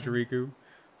out too much, Xanarkand? Riku.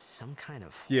 Some kind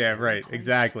of Yeah, holy right. place?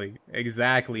 Exactly.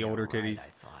 Exactly, Yeah, older right, titties. I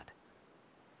thought.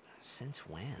 Since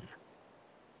when?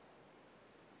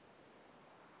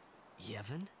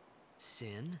 Yevon?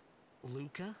 Sin?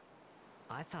 Luca?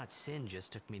 I thought Sin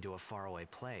just took me to a faraway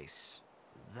place.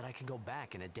 That I could go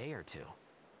back in a day or two.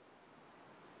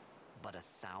 But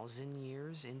 1,000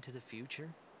 years into the future?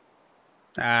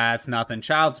 Ah, it's nothing.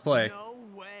 Child's play. No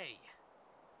way!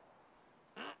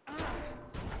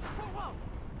 Whoa,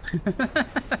 whoa!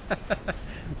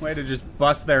 Way to just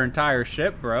bust their entire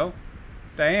ship, bro.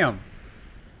 Damn.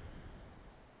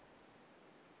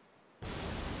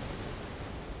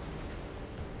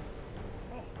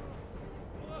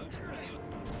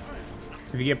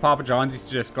 If you get Papa John's, it's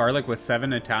just garlic with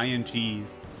 7 Italian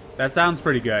cheese. That sounds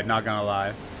pretty good, not gonna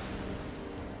lie.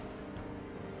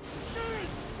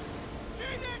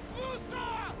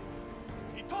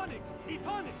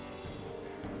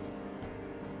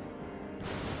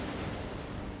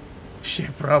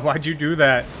 Shit, bro, why'd you do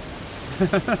that?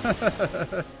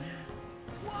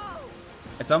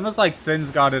 It's almost like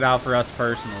Sin's got it out for us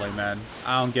personally, man.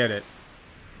 I don't get it.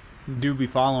 Dude be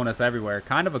following us everywhere.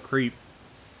 Kind of a creep.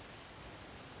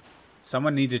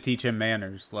 Someone needs to teach him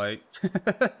manners, like.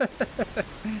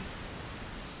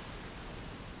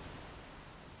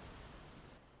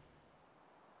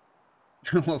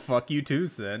 Well, fuck you too,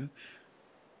 Sin.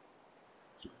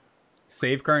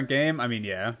 Save current game? I mean,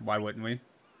 yeah, why wouldn't we?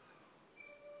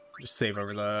 Just save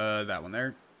over that one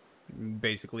there.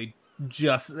 Basically,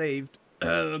 just saved.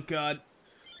 Oh, God.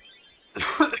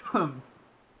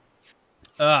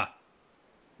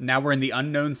 Now we're in the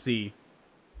unknown sea.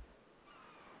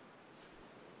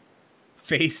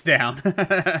 Face down.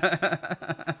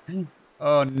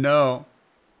 Oh, no.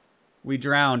 We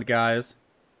drowned, guys.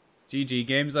 GG,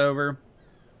 game's over.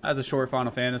 That's a short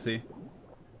Final Fantasy.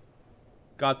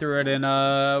 Got through it in,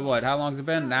 what, how long's it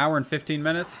been? An hour and 15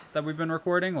 minutes that we've been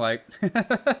recording? Like,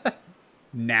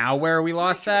 now where we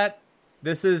lost that?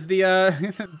 This is the,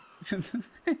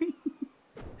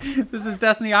 this is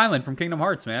Destiny Island from Kingdom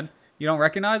Hearts, man. You don't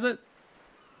recognize it?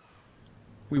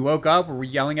 We woke up, we're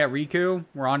yelling at Riku,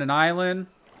 we're on an island.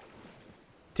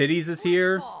 Titties is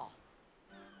here.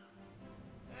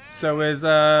 So is,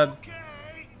 that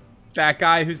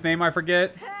guy whose name I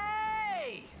forget.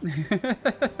 Hey!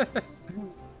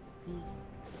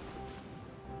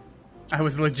 I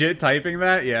was legit typing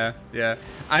that? Yeah, yeah.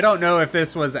 I don't know if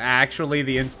this was actually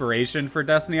the inspiration for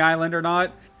Destiny Island or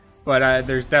not, but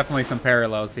there's definitely some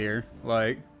parallels here.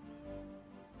 Like,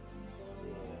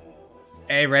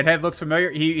 hey, Redhead looks familiar.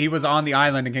 He was on the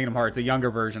island in Kingdom Hearts, a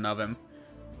younger version of him.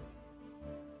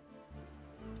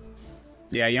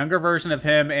 Yeah, younger version of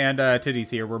him and Titties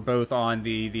here were both on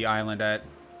the island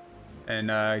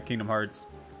in Kingdom Hearts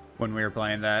when we were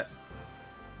playing that.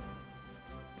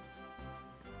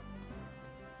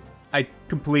 I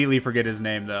completely forget his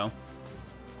name, though.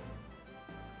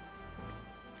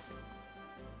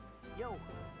 Yo.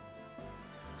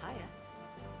 Hiya.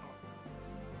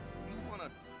 You wanna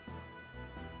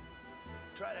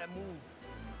try that move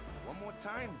one more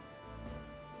time?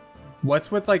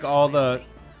 What's with, like, all the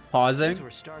pausing Things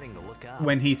were starting to look up.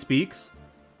 when he speaks?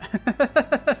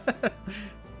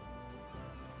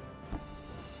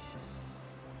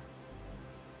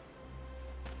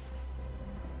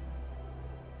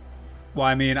 Well,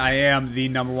 I mean, I am the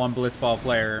 #1 Blitzball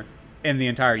player in the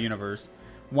entire universe.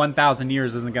 1,000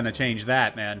 years isn't going to change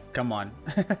that, man. Come on.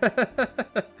 You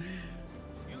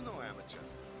know, amateur.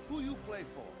 Who you play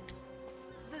for?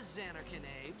 The Xanarkand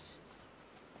Abes.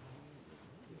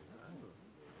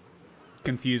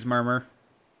 Confused murmur.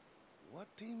 What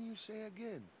team you say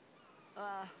again?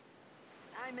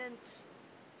 I meant,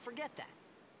 forget that.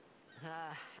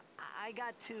 I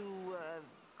got too,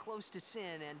 close to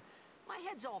Sin, and my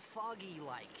head's all foggy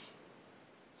like.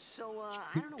 So,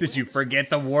 I don't know. Did you where this forget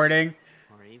place the is, warning?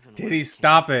 or even Did where he it came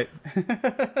stop from. it?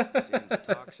 Since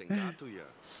toxin got to you,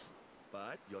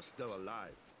 but you're still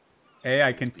alive. Hey,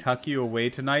 I can tuck you away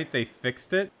tonight. They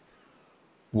fixed it.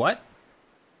 What?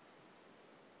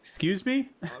 Excuse me?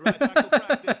 All right, back to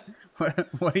practice.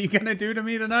 What are you gonna do to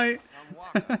me tonight? I'm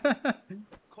Waka,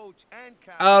 coach and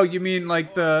captain. Oh, you mean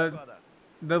like brother.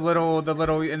 the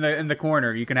little in the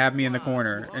corner. You can have me in the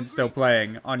corner and still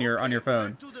playing on your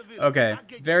phone. Okay,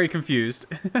 very confused.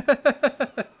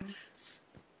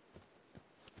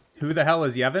 Who the hell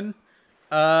is Yevon?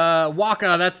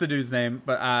 Waka, that's the dude's name,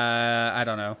 but I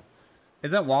don't know.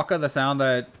 Isn't Waka the sound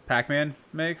that Pac-Man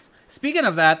makes? Speaking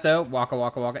of that, though, Waka,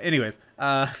 Waka, Waka. Anyways,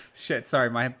 shit, sorry,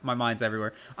 my mind's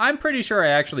everywhere. I'm pretty sure I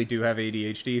actually do have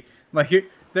ADHD. Like,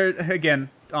 there, again,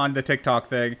 on the TikTok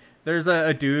thing, there's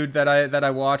a dude that I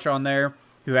watch on there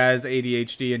who has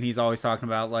ADHD, and he's always talking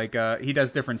about, like, he does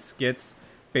different skits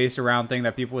based around things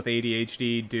that people with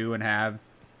ADHD do and have,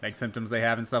 like, symptoms they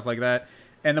have and stuff like that.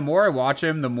 And the more I watch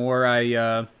him, the more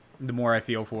I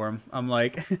feel for him. I'm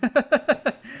like,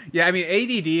 yeah, I mean,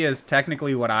 ADD is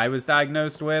technically what I was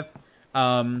diagnosed with.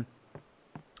 Not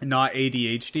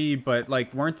ADHD, but,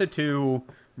 like, weren't the two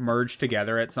merged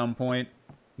together at some point?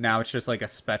 Now it's just, like, a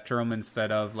spectrum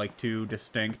instead of, like, two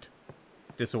distinct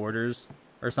disorders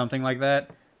or something like that.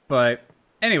 But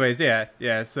anyways,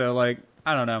 yeah, so, like,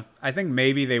 I don't know. I think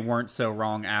maybe they weren't so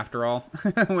wrong after all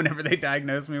whenever they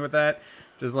diagnosed me with that.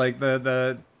 Just like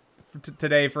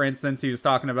today, for instance, he was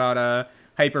talking about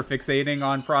hyperfixating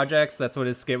on projects. That's what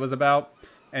his skit was about.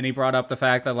 And he brought up the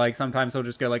fact that, like, sometimes he'll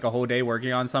just go, like, a whole day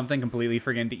working on something, completely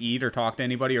forgetting to eat or talk to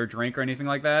anybody or drink or anything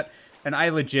like that. And I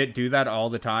legit do that all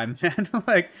the time, man.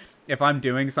 Like, if I'm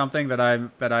doing something that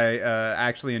I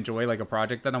actually enjoy, like a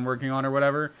project that I'm working on or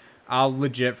whatever, I'll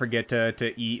legit forget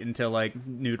to eat until, like,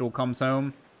 Noodle comes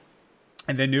home.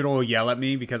 And then Noodle will yell at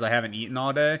me because I haven't eaten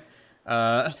all day.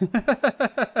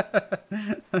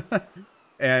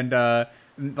 And,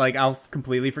 like, I'll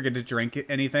completely forget to drink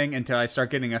anything until I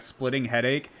start getting a splitting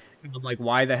headache. And I'm like,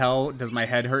 why the hell does my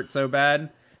head hurt so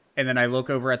bad? And then I look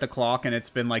over at the clock and it's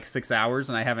been like 6 hours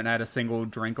and I haven't had a single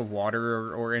drink of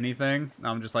water or anything.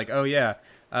 I'm just like, oh yeah,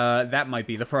 that might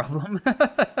be the problem.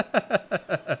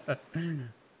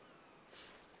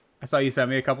 I saw you sent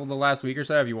me a couple the last week or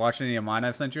so. Have you watched any of mine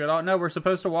I've sent you at all? No, we're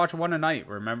supposed to watch one a night,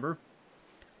 remember?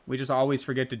 We just always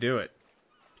forget to do it.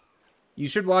 You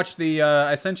should watch the,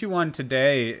 I sent you one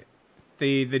today.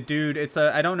 The dude, it's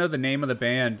a, I don't know the name of the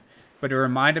band, but it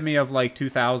reminded me of, like,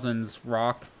 2000s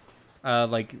rock.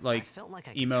 Like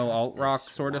emo alt rock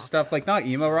sort of stuff. Like, not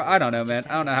emo rock. I don't know, man.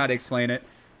 I don't know how to explain it.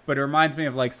 But it reminds me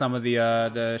of, like, some of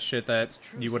the shit that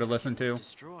you would have listened to.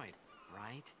 Destroyed,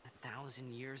 right? 1,000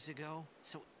 years ago?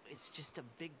 So it's just a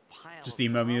big pile just of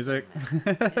emo music.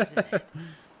 rubble, isn't it?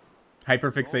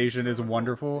 Hyperfixation is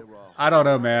wonderful. I don't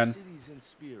know, man.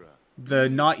 The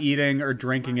not eating or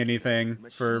drinking anything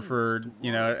for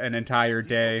you know, an entire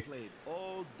day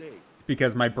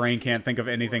because my brain can't think of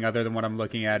anything other than what I'm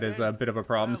looking at is a bit of a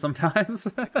problem sometimes.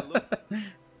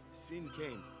 Sin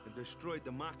came and destroyed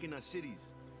the Machina cities,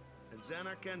 and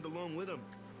Xanarkand along with them.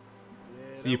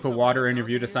 So you put water in your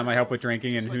view to semi-help with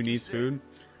drinking, and who needs food?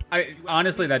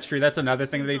 Honestly, that's true. That's another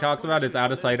thing that he talks about is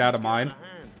out of sight, out of mind.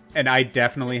 And I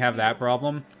definitely have that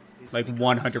problem. Like,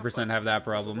 100% have that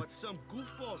problem. What some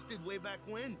goofballs did way back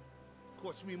when. Of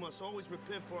course, we must always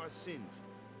repent for our sins.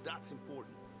 That's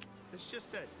important. It's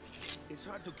just that it's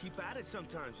hard to keep at it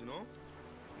sometimes, you know?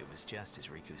 It was just as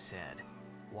Riku said.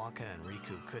 Waka and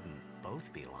Riku couldn't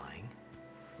both be lying.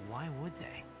 Why would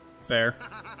they? Fair.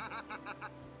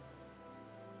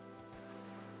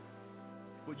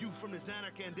 But you from the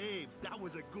Xanarkand Daves, that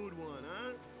was a good one,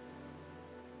 huh?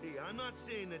 Hey, I'm not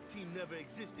saying that team never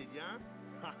existed, yeah?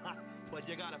 But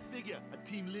you gotta figure, a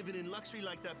team living in luxury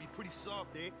like that be pretty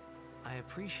soft, eh? I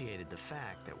appreciated the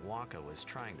fact that Waka was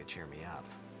trying to cheer me up.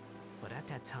 But at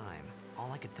that time,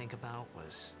 all I could think about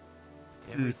was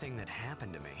everything that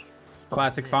happened to me.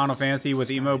 Classic Final Fantasy with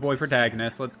emo boy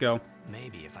protagonist. Let's go.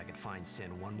 Maybe if I could find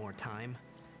Sin one more time,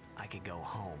 I could go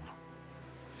home.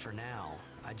 For now,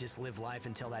 I just live life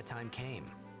until that time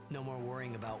came. No more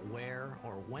worrying about where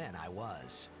or when I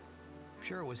was.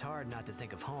 Sure, it was hard not to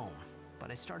think of home, but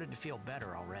I started to feel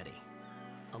better already.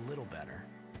 A little better.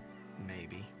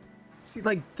 Maybe. See,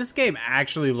 like, this game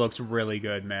actually looks really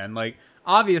good, man. Like,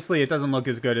 obviously it doesn't look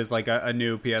as good as, like, a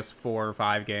new PS4 or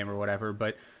 5 game or whatever,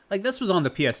 but, like, this was on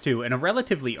the PS2, and a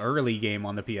relatively early game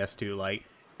on the PS2. Like,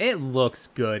 it looks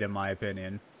good, in my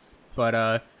opinion.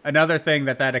 But, another thing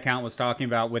that account was talking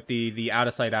about with the out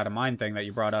of sight, out of mind thing that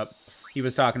you brought up, he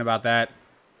was talking about that,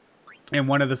 and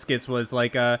one of the skits was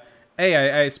like,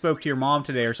 hey, I spoke to your mom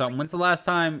today or something. When's the last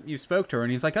time you spoke to her?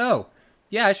 And he's like, oh,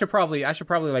 yeah, I should probably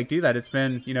like do that. It's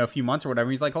been, you know, a few months or whatever.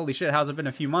 He's like, holy shit, how's it been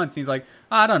a few months? And he's like,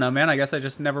 oh, I don't know, man. I guess I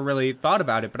just never really thought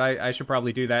about it, but I should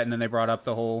probably do that. And then they brought up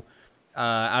the whole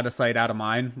out of sight, out of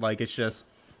mind. Like, it's just,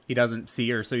 he doesn't see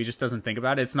her, so he just doesn't think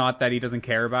about it. It's not that he doesn't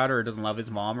care about her or doesn't love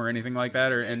his mom or anything like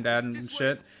that, or and dad and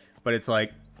shit. But it's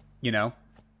like, you know,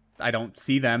 I don't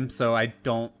see them, so I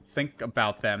don't think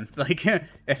about them. Like,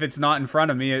 if it's not in front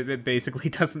of me, it basically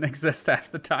doesn't exist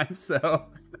half the time. So,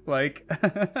 like,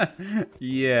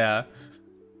 yeah.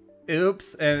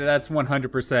 Oops. And that's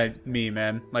 100% me,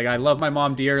 man. Like, I love my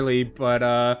mom dearly,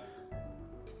 but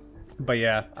But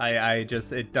yeah, I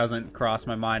just, it doesn't cross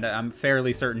my mind. I'm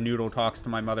fairly certain Noodle talks to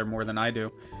my mother more than I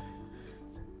do.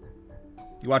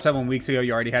 You watched that 1 week ago,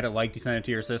 you already had it liked, you sent it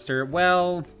to your sister.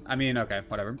 Well, I mean, okay,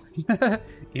 whatever.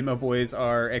 Emo boys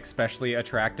are especially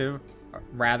attractive.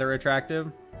 Rather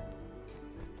attractive.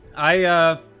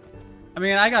 I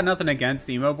mean, I got nothing against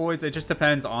emo boys. It just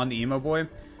depends on the emo boy.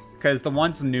 Because the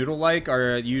ones Noodle like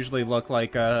are usually look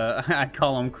like, I'd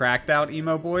call them cracked out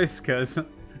emo boys. Because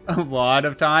a lot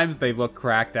of times they look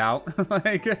cracked out.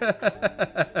 Like,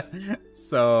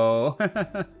 so,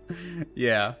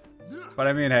 yeah. But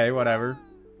I mean, hey, whatever.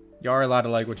 You are allowed to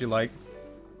like what you like.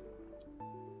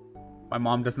 My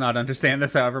mom does not understand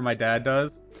this, however my dad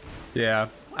does. Yeah,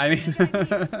 I mean,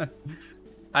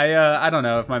 I don't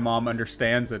know if my mom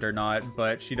understands it or not,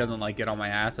 but she doesn't like get on my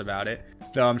ass about it.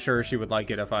 Though I'm sure she would like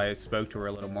it if I spoke to her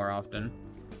a little more often.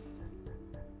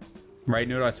 Right,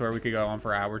 Noodle? I swear we could go on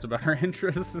for hours about our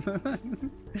interests.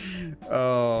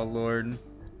 Oh, Lord.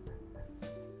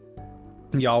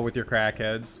 Y'all with your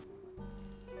crackheads.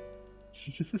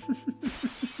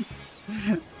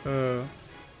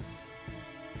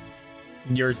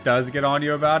 Yours does get on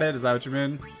you about it? Is that what you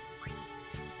mean?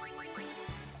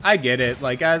 I get it.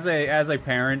 Like, as a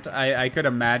parent, I could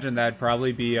imagine that'd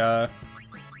probably be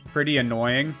pretty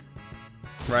annoying,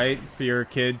 right? For your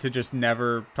kid to just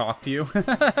never talk to you.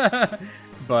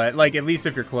 But like, at least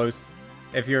if you're close,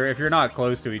 if you're not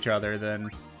close to each other, then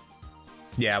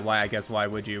yeah, I guess why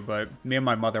would you? But me and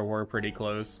my mother were pretty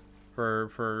close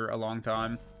for a long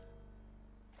time.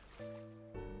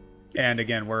 And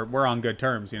again, we're on good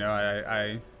terms, you know.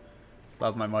 I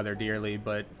love my mother dearly,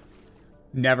 but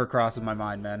never crosses my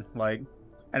mind, man. Like,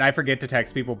 and I forget to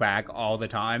text people back all the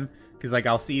time because, like,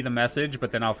 I'll see the message,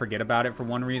 but then I'll forget about it for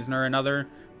one reason or another,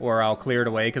 or I'll clear it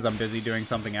away because I'm busy doing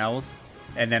something else,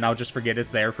 and then I'll just forget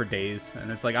it's there for days.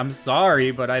 And it's like, I'm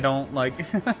sorry, but I don't, like,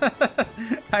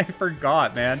 I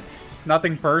forgot, man. It's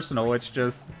nothing personal. It's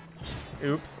just,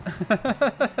 oops.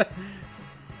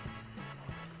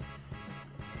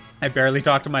 I barely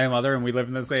talk to my mother and we live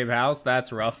in the same house.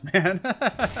 That's rough, man.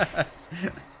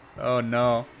 Oh,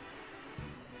 no.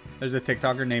 There's a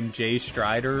TikToker named Jay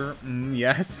Strider.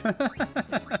 Yes.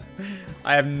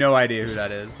 I have no idea who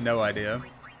that is. No idea.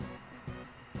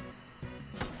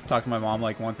 Talk to my mom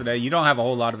like once a day. You don't have a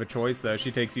whole lot of a choice, though.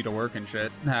 She takes you to work and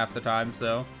shit half the time,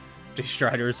 so. Jay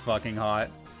Strider is fucking hot.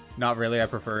 Not really. I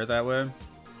prefer it that way.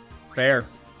 Fair.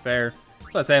 Fair.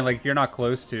 So I'm saying, like, if you're not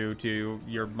close to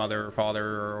your mother or father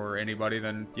or anybody,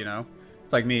 then, you know,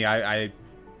 it's like me. I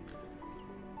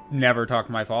never talk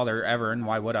to my father ever, and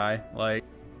why would I? Like,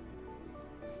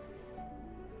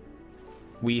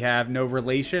 we have no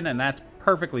relation, and that's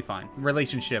perfectly fine.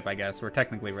 Relationship, I guess. We're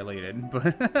technically related,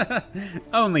 but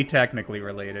only technically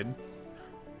related.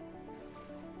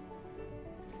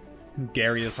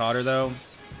 Gary is hotter, though.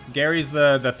 Gary's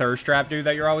the thirst trap dude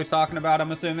that you're always talking about,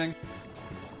 I'm assuming.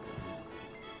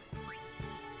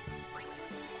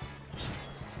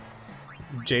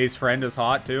 Jay's friend is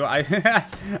hot, too. I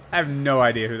have no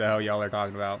idea who the hell y'all are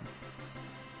talking about.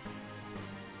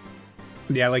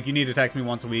 Yeah, like, you need to text me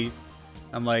once a week.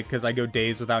 I'm like, because I go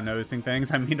days without noticing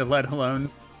things. I mean, to let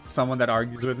alone someone that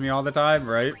argues with me all the time,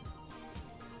 right?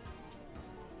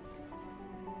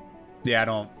 Yeah,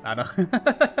 I don't.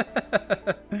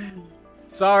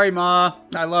 Sorry, Ma.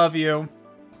 I love you.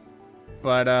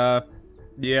 But,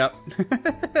 yep.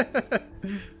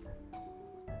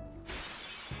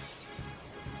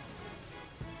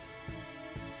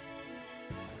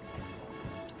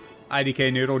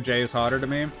 IDK Noodle, Jay is hotter to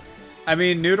me. I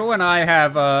mean, Noodle and I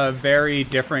have very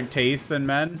different tastes in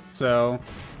men, so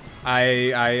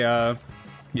yeah,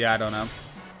 I don't know.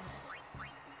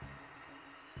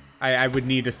 I would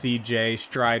need to see Jay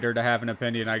Strider to have an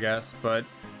opinion, I guess, but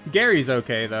Gary's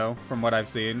okay, though, from what I've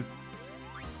seen.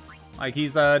 Like,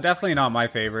 he's definitely not my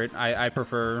favorite. I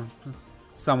prefer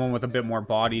someone with a bit more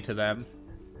body to them,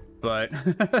 but...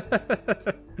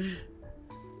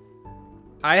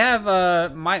 I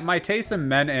have, my tastes in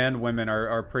men and women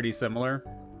are pretty similar.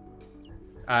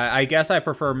 I guess I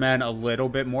prefer men a little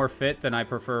bit more fit than I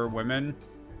prefer women.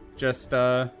 Just,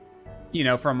 you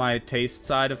know, from my taste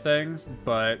side of things.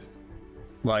 But,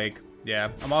 like, yeah.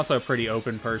 I'm also a pretty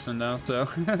open person, though, so...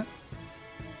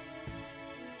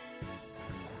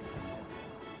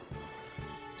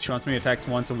 She wants me to text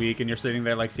once a week, and you're sitting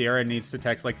there like, Sierra needs to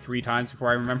text like 3 times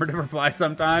before I remember to reply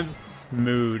sometimes.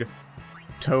 Mood.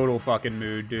 Total fucking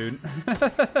mood, dude.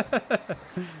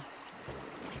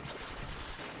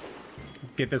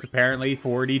 Get this, apparently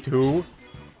 42.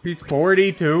 He's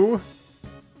 42.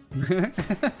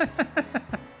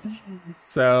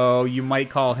 So you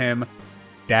might call him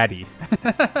Daddy.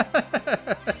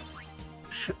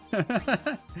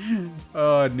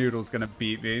 Oh, Noodle's gonna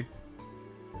beat me.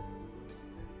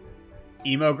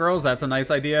 Emo girls, that's a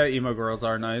nice idea. Emo girls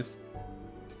are nice.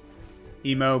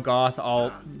 Emo, goth,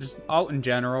 alt, just alt in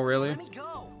general, really. Let me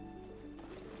go.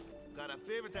 Got a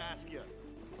favor to ask you.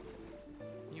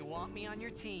 You want me on your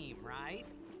team, right?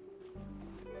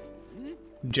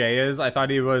 Jay is. I thought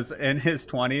he was in his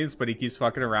 20s, but he keeps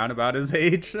fucking around about his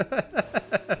age.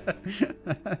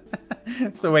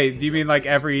 So wait, do you mean like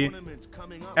every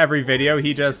video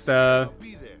he just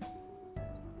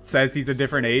says he's a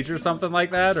different age or something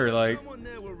like that, or like? Someone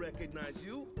there will recognize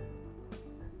you.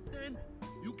 Then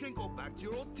you can go back to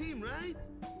your old team, right?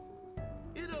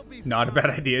 It'll be Not a bad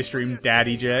fun. idea. Stream What do you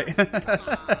Daddy say, J.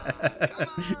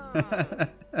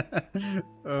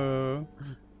 Come on.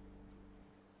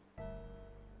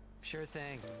 Sure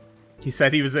thing. He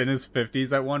said he was in his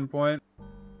 50s at one point.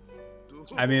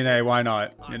 I mean, hey, why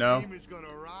not? You know? Our team is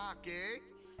gonna rock,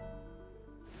 eh?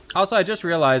 Also, I just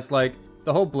realized, like,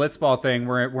 the whole blitzball thing,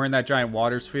 we're in that giant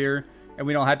water sphere, and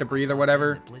we don't have to breathe or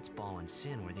whatever. The Blitzball and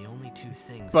Sin were the only two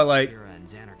things But, that like, Spira and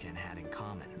Xanarkin had in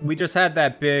common. We just had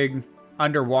that big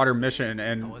underwater mission,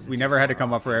 and wasn't we too never had to far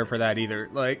come up off for air either. for that either.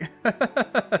 Like,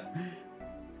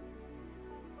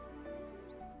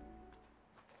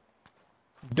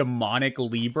 Demonic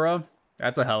Libra?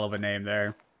 That's a hell of a name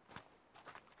there.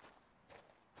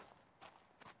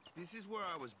 This is where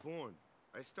I was born.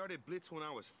 I started Blitz when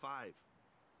I was 5.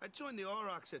 I joined the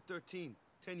Aurochs at 13,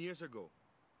 10 years ago.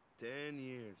 10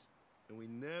 years. And we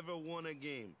never won a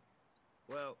game.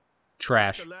 Well,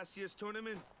 Trash. after last year's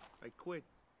tournament, I quit.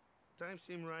 Time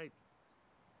seemed right.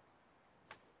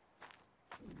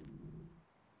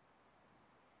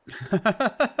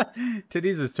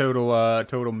 Titties is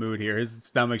total mood here. His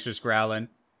stomach's just growling.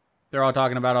 They're all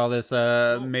talking about all this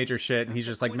major shit, and he's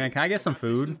just like, man, can I get some got this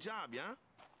new food? job, yeah?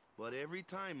 But every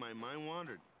time my mind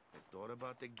wandered, I thought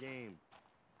about the game.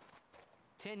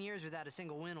 10 years without a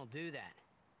single win will do that.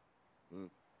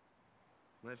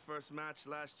 My first match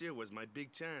last year was my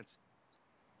big chance.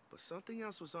 But something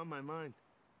else was on my mind.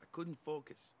 I couldn't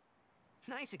focus.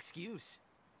 Nice excuse.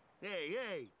 Hey,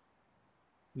 hey!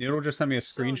 Noodle just sent me a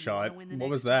So, you wanna screenshot. win the What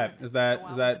next was that? tournament? Is Go out that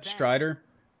with a bang. Strider?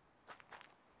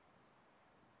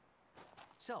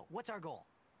 So, what's our goal?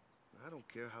 I don't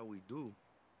care how we do.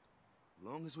 As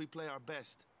long as we play our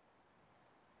best.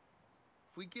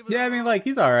 If we give it Yeah, I all mean, up, like,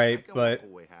 he's I alright, can but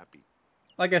walk away happy.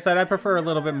 like I said, I prefer a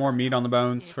little bit more meat on the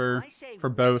bones If for I say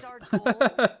both what's our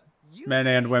goal, you men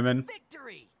and say women.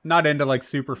 Victory. Not into like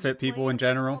super When you fit play people in a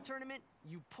general. baseball tournament,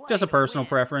 you play Just a to personal win.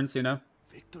 preference, you know.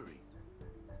 Victory?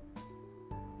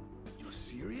 You're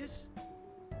serious?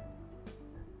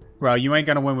 Bro, you ain't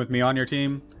gonna win with me on your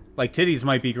team. Like, Titties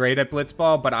might be great at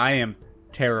blitzball, but I am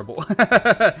terrible.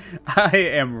 I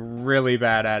am really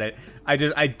bad at it.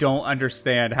 I don't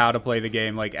understand how to play the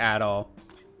game, like, at all.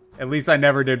 At least I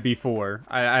never did before.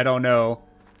 I don't know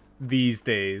these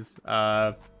days.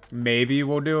 Maybe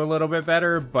we'll do a little bit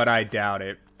better, but I doubt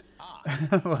it.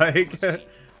 Like, the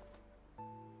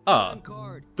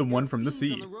one from the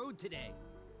sea.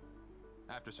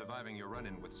 After surviving your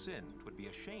run-in with Sin, 'twould be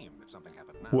a shame if something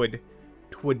happened now.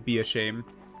 Twould be a shame.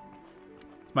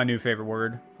 It's my new favorite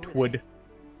word. Twould.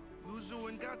 Luzu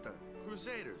and Gata,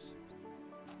 Crusaders.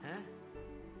 Huh?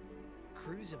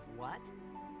 Cruise of what?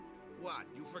 What,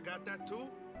 you forgot that too?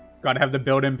 Gotta have the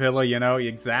built-in pillow, you know?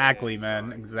 Exactly, Yeah, man.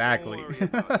 sorry. Exactly. Don't worry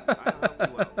about it. I'll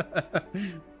help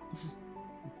you out.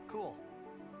 Cool.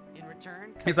 In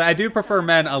return, Because I do prefer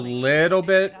men a little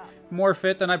bit more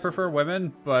fit than I prefer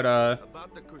women, but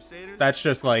About the Crusaders, that's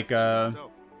just like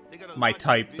myself. They got a my lodge in the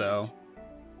type village. though.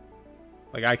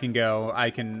 Like I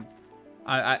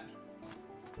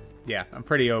yeah, I'm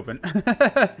pretty open.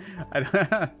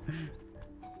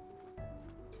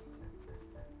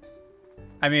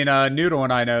 I mean, Noodle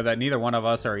and I know that neither one of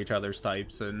us are each other's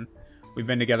types, and we've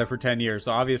been together for 10 years,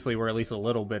 so obviously we're at least a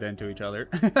little bit into each other.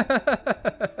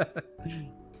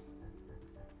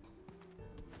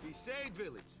 Besaid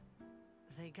Village.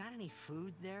 They got any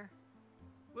food there?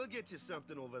 We'll get you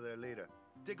something over there later.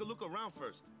 Take a look around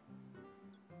first.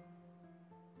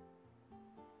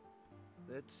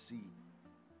 Let's see.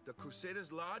 The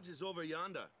Crusaders' Lodge is over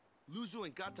yonder. Luzu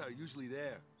and Gata are usually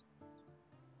there.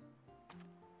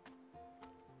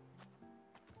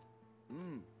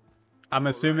 I'm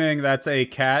assuming that's a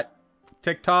cat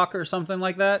TikTok or something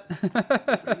like that.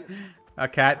 A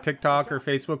cat TikTok or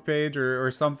Facebook page or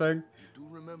something. You do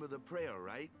remember the prayer,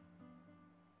 right?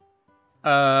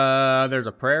 There's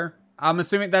a prayer. I'm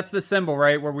assuming that's the symbol,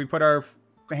 right? Where we put our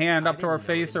hand up to our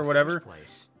face or whatever.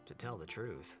 Place, to tell the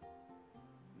truth.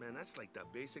 Man, that's like the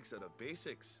basics of the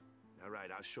basics. All right,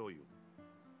 I'll show you.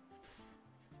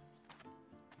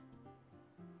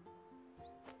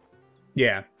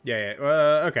 Yeah.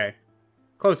 Okay.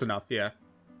 Close enough, yeah.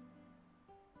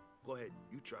 Go ahead,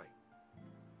 you try.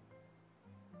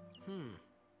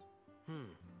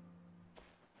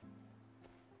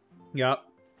 Yup.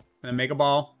 And then make a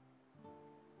ball.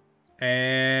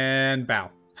 And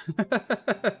bow.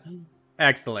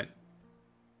 Excellent.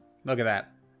 Look at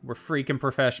that. We're freaking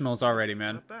professionals already,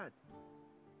 man. Not bad.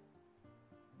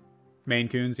 Maine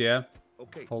Coons, yeah.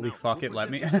 Okay, Holy now, fuck go it,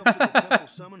 let me. present yourself to the Temple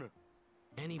Summoner.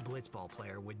 Any blitzball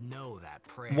player would know that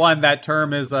prayer. One, that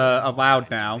term is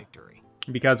allowed now. Victory.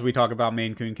 Because we talk about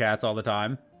Maine Coon cats all the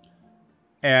time.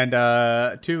 And,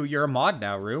 2, you're a mod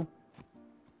now, Rue.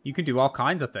 You can do all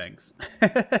kinds of things.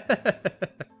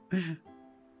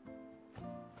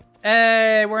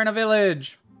 Hey, we're in a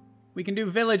village. We can do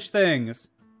village things.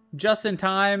 Just in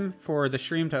time for the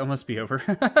stream to almost be over.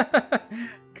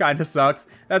 Kinda sucks.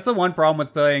 That's the one problem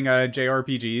with playing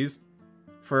JRPGs.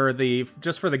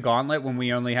 Just for the Gauntlet when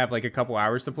we only have like a couple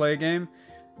hours to play a game.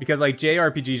 Because like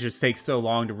JRPGs just take so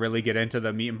long to really get into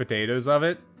the meat and potatoes of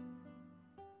it.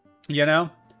 You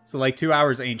know? So like 2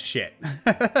 hours ain't shit.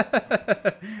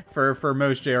 for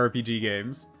most JRPG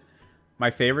games. My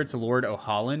favorite's Lord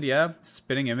O'Holland, yeah.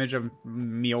 Spitting image of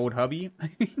me old hubby.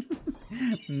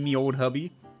 Me old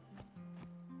hubby.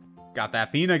 Got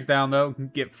that Phoenix down though.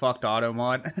 Get fucked,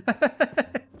 Automod.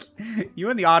 You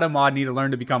and the Automod need to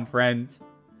learn to become friends.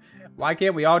 Why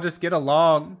can't we all just get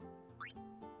along?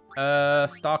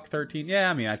 Stock 13.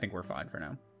 Yeah, I mean, I think we're fine for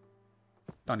now.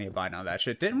 Don't need to buy none of that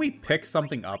shit. Didn't we pick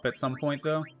something up at some point,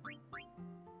 though?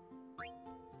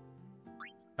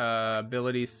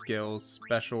 Abilities, skills,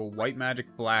 special, white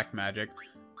magic, black magic.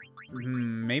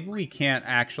 Maybe we can't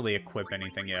actually equip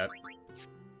anything yet.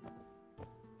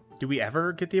 Do we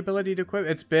ever get the ability to equip?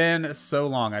 It's been so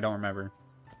long, I don't remember.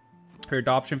 Her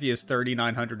adoption fee is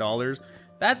 $3,900.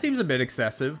 That seems a bit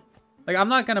excessive. Like, I'm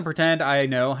not gonna pretend I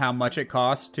know how much it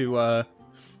costs to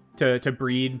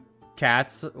breed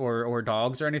cats or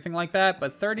dogs or anything like that,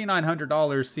 but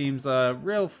 $3,900 seems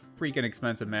real freaking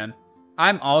expensive, man.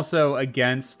 I'm also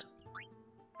against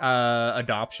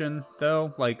adoption,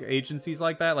 though, like agencies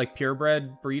like that, like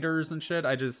purebred breeders and shit.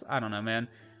 I don't know, man.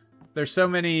 There's so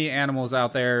many animals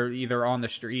out there, either on the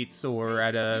streets or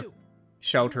at a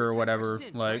shelter or whatever.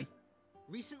 Like,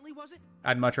 Recently, was it?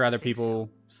 I'd much rather people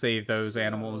save those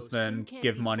animals than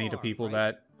give money to people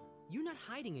that You're not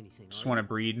hiding anything. just want to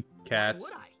breed cats Why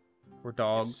would I? or If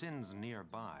dogs. Sin's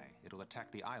nearby, it'll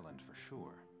attack the island for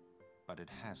sure. But it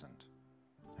hasn't.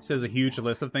 It says a huge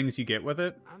list of things you get with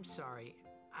it. I'm sorry.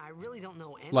 I really don't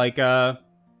know anything. Like, To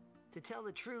tell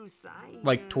the truth,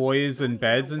 like toys and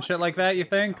beds and shit like that, you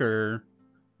think? Or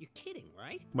You're kidding,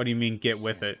 right? what do you mean get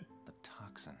with it? The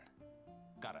toxin.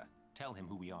 Gotta tell him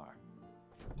who we are.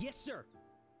 Yes, sir.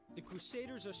 The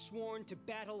Crusaders are sworn to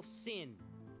battle sin.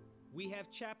 We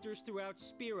have chapters throughout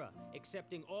Spira,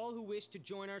 accepting all who wish to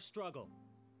join our struggle.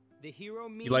 The hero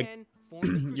like Meehan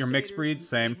formed the your mixed breeds?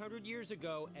 Same. 800 years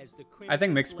ago as the I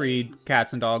think mixed breed Blades.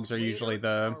 cats and dogs are Later, usually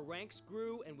the our ranks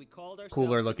grew and we called ourselves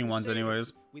cooler the looking ones Crusaders.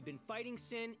 anyways. We've been fighting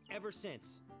sin ever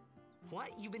since. What?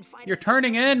 You've been fighting. You're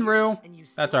turning in, Rue. And you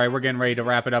That's still alright, we're haven't getting ready to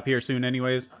wrap it up here soon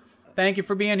anyways. Thank you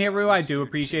for being here, Rue. I do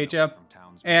appreciate you.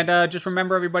 And just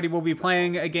remember, everybody, we'll be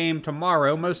playing a game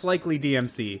tomorrow, most likely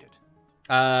DMC.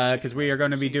 Because we are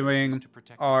going to be doing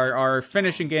our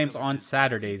finishing games on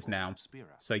Saturdays now.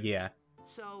 So, yeah.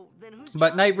 So, then who's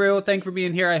But Night Rue, thank you for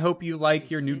being here. I hope you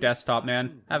like your new desktop,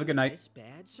 man. Have a good night. This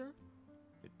bad, sir?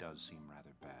 It does seem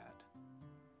rather bad.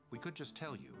 We could just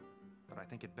tell you, but I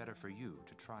think it better for you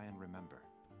to try and remember.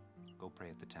 Go pray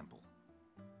at the temple.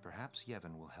 Perhaps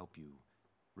Yevon will help you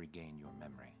regain your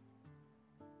memory.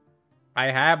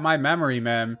 I have my memory,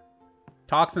 man.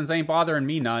 Toxins ain't bothering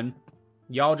me none.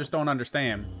 Y'all just don't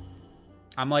understand.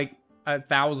 I'm like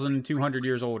 1,200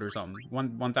 years old or something.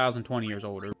 1,020 years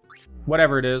old or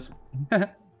whatever it is.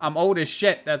 I'm old as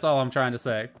shit. That's all I'm trying to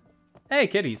say. Hey,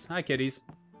 kitties. Hi, kitties.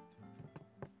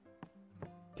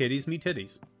 Kitties me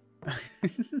titties.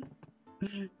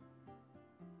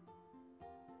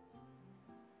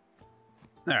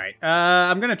 Alright,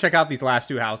 I'm gonna check out these last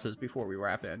two houses before we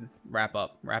wrap in. Wrap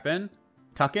up. Wrap in?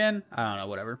 Tuck in? I don't know,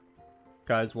 whatever.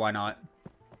 Because why not?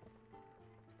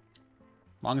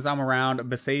 Long as I'm around,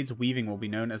 Besaid's weaving will be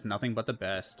known as nothing but the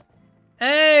best.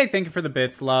 Hey, thank you for the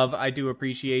bits, love. I do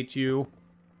appreciate you.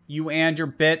 You and your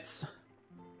bits.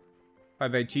 If I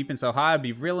paid cheap and so high, I'd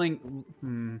be rolling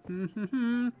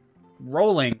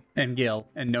in Gil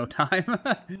in no time.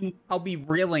 I'll be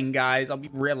reeling, guys. I'll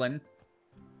be reeling.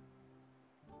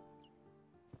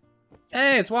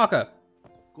 Hey, it's Waka.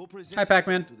 Go present Hi,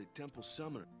 Pac-Man. yourself to the Temple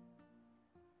Summoner.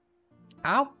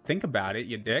 I'll think about it,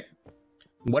 you dick.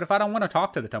 What if I don't want to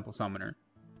talk to the Temple Summoner?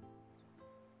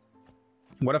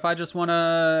 What if I just want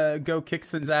to go kick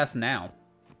Sin's ass now?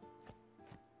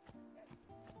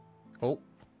 Oh.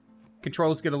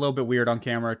 Controls get a little bit weird on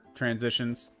camera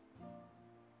transitions.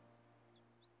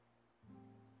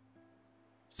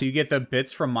 So you get the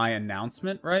bits from my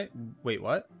announcement, right? Wait,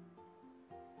 what?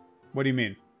 What do you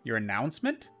mean? Your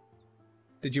announcement?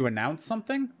 Did you announce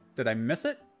something? Did I miss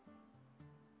it?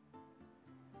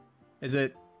 Is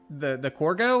it the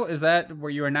Corgo? Is that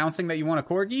where you're announcing that you want a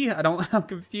Corgi? I'm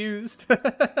confused.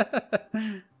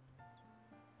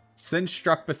 Sin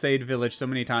struck Besaid Village so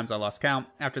many times I lost count.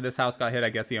 After this house got hit, I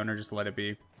guess the owner just let it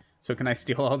be. So can I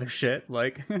steal all their shit?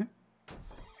 Like,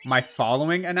 my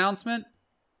following announcement?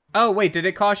 Oh, wait, did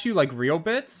it cost you, like, real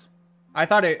bits? I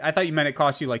thought you meant it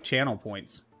cost you, like, channel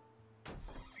points.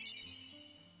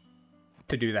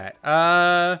 To do that.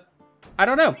 I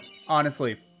don't know,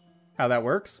 honestly, how that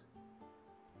works.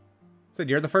 Said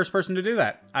you're the first person to do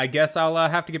that. I guess I'll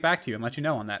have to get back to you and let you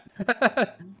know on that.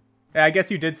 Yeah, I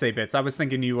guess you did say bits. I was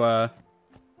thinking you were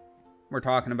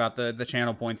talking about the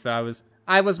channel points. That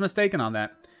I was mistaken on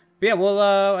that. But yeah,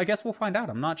 well, I guess we'll find out.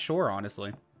 I'm not sure,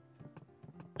 honestly,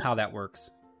 how that works.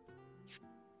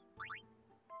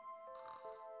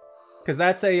 Because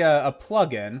that's a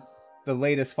plugin. The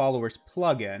latest followers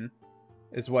plugin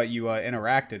is what you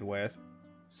interacted with.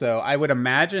 So I would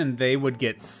imagine they would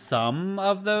get some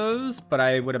of those, but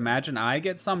I would imagine I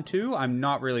get some too. I'm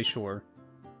not really sure.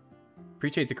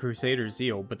 Appreciate the Crusaders'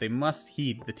 zeal, but they must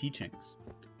heed the teachings.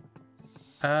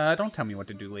 Don't tell me what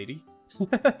to do, lady.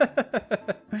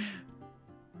 I'm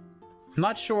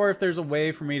not sure if there's a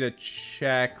way for me to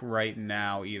check right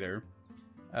now either.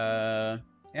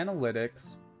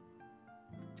 Analytics.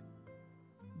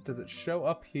 Does it show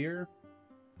up here?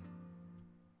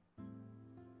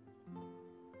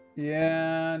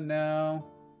 Yeah, no.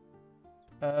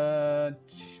 Oh,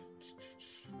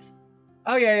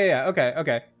 yeah.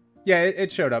 Okay. Yeah,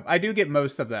 it showed up. I do get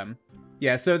most of them.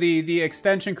 Yeah, so the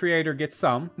extension creator gets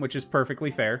some, which is perfectly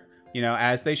fair. You know,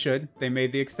 as they should. They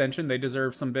made the extension. They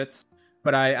deserve some bits.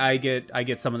 But I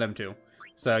get some of them too.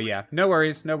 So yeah, no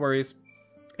worries.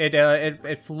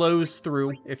 It flows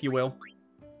through, if you will.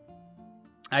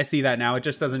 I see that now. It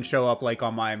just doesn't show up like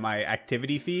on my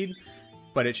activity feed,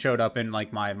 but it showed up in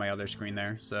like my other screen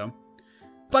there. So,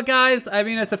 but guys, I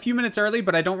mean, it's a few minutes early,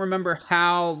 but I don't remember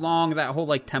how long that whole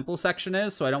like temple section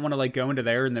is, so I don't want to like go into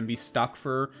there and then be stuck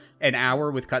for an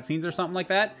hour with cutscenes or something like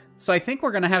that. So I think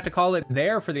we're gonna have to call it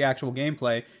there for the actual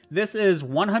gameplay. This is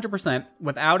 100%,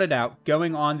 without a doubt,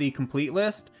 going on the complete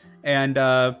list. And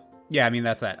yeah, I mean,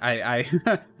 that's that.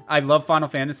 I love Final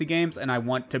Fantasy games, and I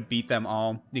want to beat them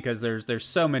all because there's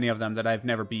so many of them that I've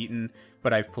never beaten,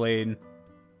 but I've played,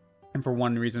 and for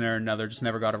one reason or another, just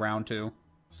never got around to.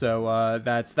 So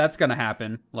that's gonna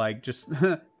happen. Like, just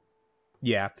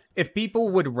yeah. If people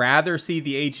would rather see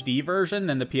the HD version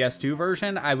than the PS2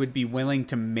 version, I would be willing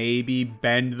to maybe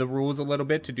bend the rules a little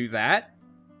bit to do that.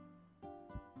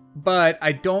 But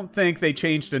I don't think they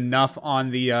changed enough on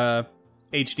the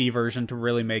HD version to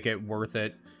really make it worth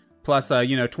it. Plus,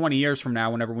 you know, 20 years from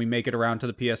now, whenever we make it around to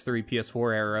the PS3,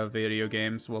 PS4 era of video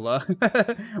games, we'll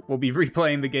we'll be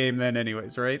replaying the game then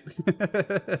anyways, right?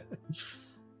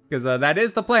 Because that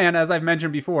is the plan, as I've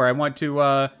mentioned before. I want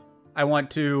to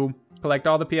collect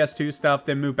all the PS2 stuff,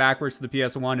 then move backwards to the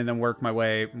PS1, and then work my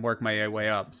way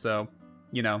up. So,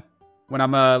 you know, when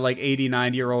I'm a like 80,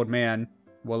 90-year-old man,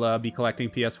 we'll be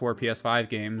collecting PS4, PS5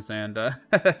 games, and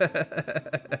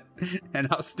and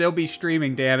I'll still be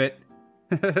streaming. Damn it.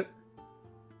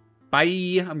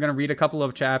 Bye. I'm gonna read a couple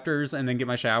of chapters and then get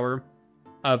my shower.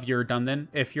 Of you're done then?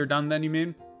 If you're done then, you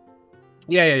mean?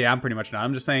 Yeah. I'm pretty much done.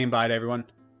 I'm just saying bye to everyone.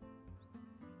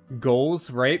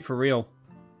 Goals, right? For real.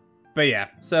 But yeah.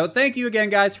 So thank you again,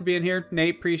 guys, for being here.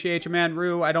 Nate, appreciate you, man.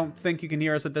 Rue, I don't think you can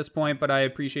hear us at this point, but I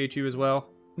appreciate you as well.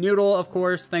 Noodle, of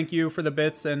course, thank you for the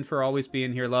bits and for always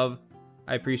being here, love.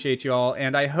 I appreciate you all,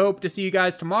 and I hope to see you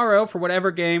guys tomorrow for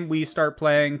whatever game we start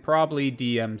playing, probably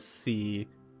DMC.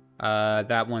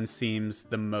 That one seems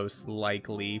the most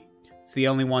likely. It's the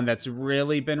only one that's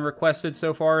really been requested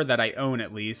so far, that I own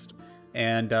at least,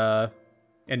 and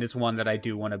it's one that I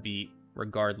do want to beat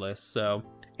regardless, so.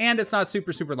 And it's not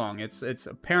super long. It's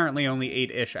apparently only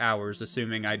 8-ish hours,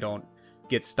 assuming I don't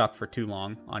get stuck for too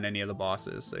long on any of the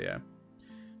bosses, so yeah.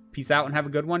 Peace out and have a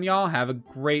good one, y'all. Have a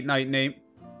great night, Nate.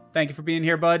 Thank you for being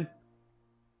here, bud.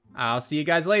 I'll see you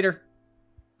guys later.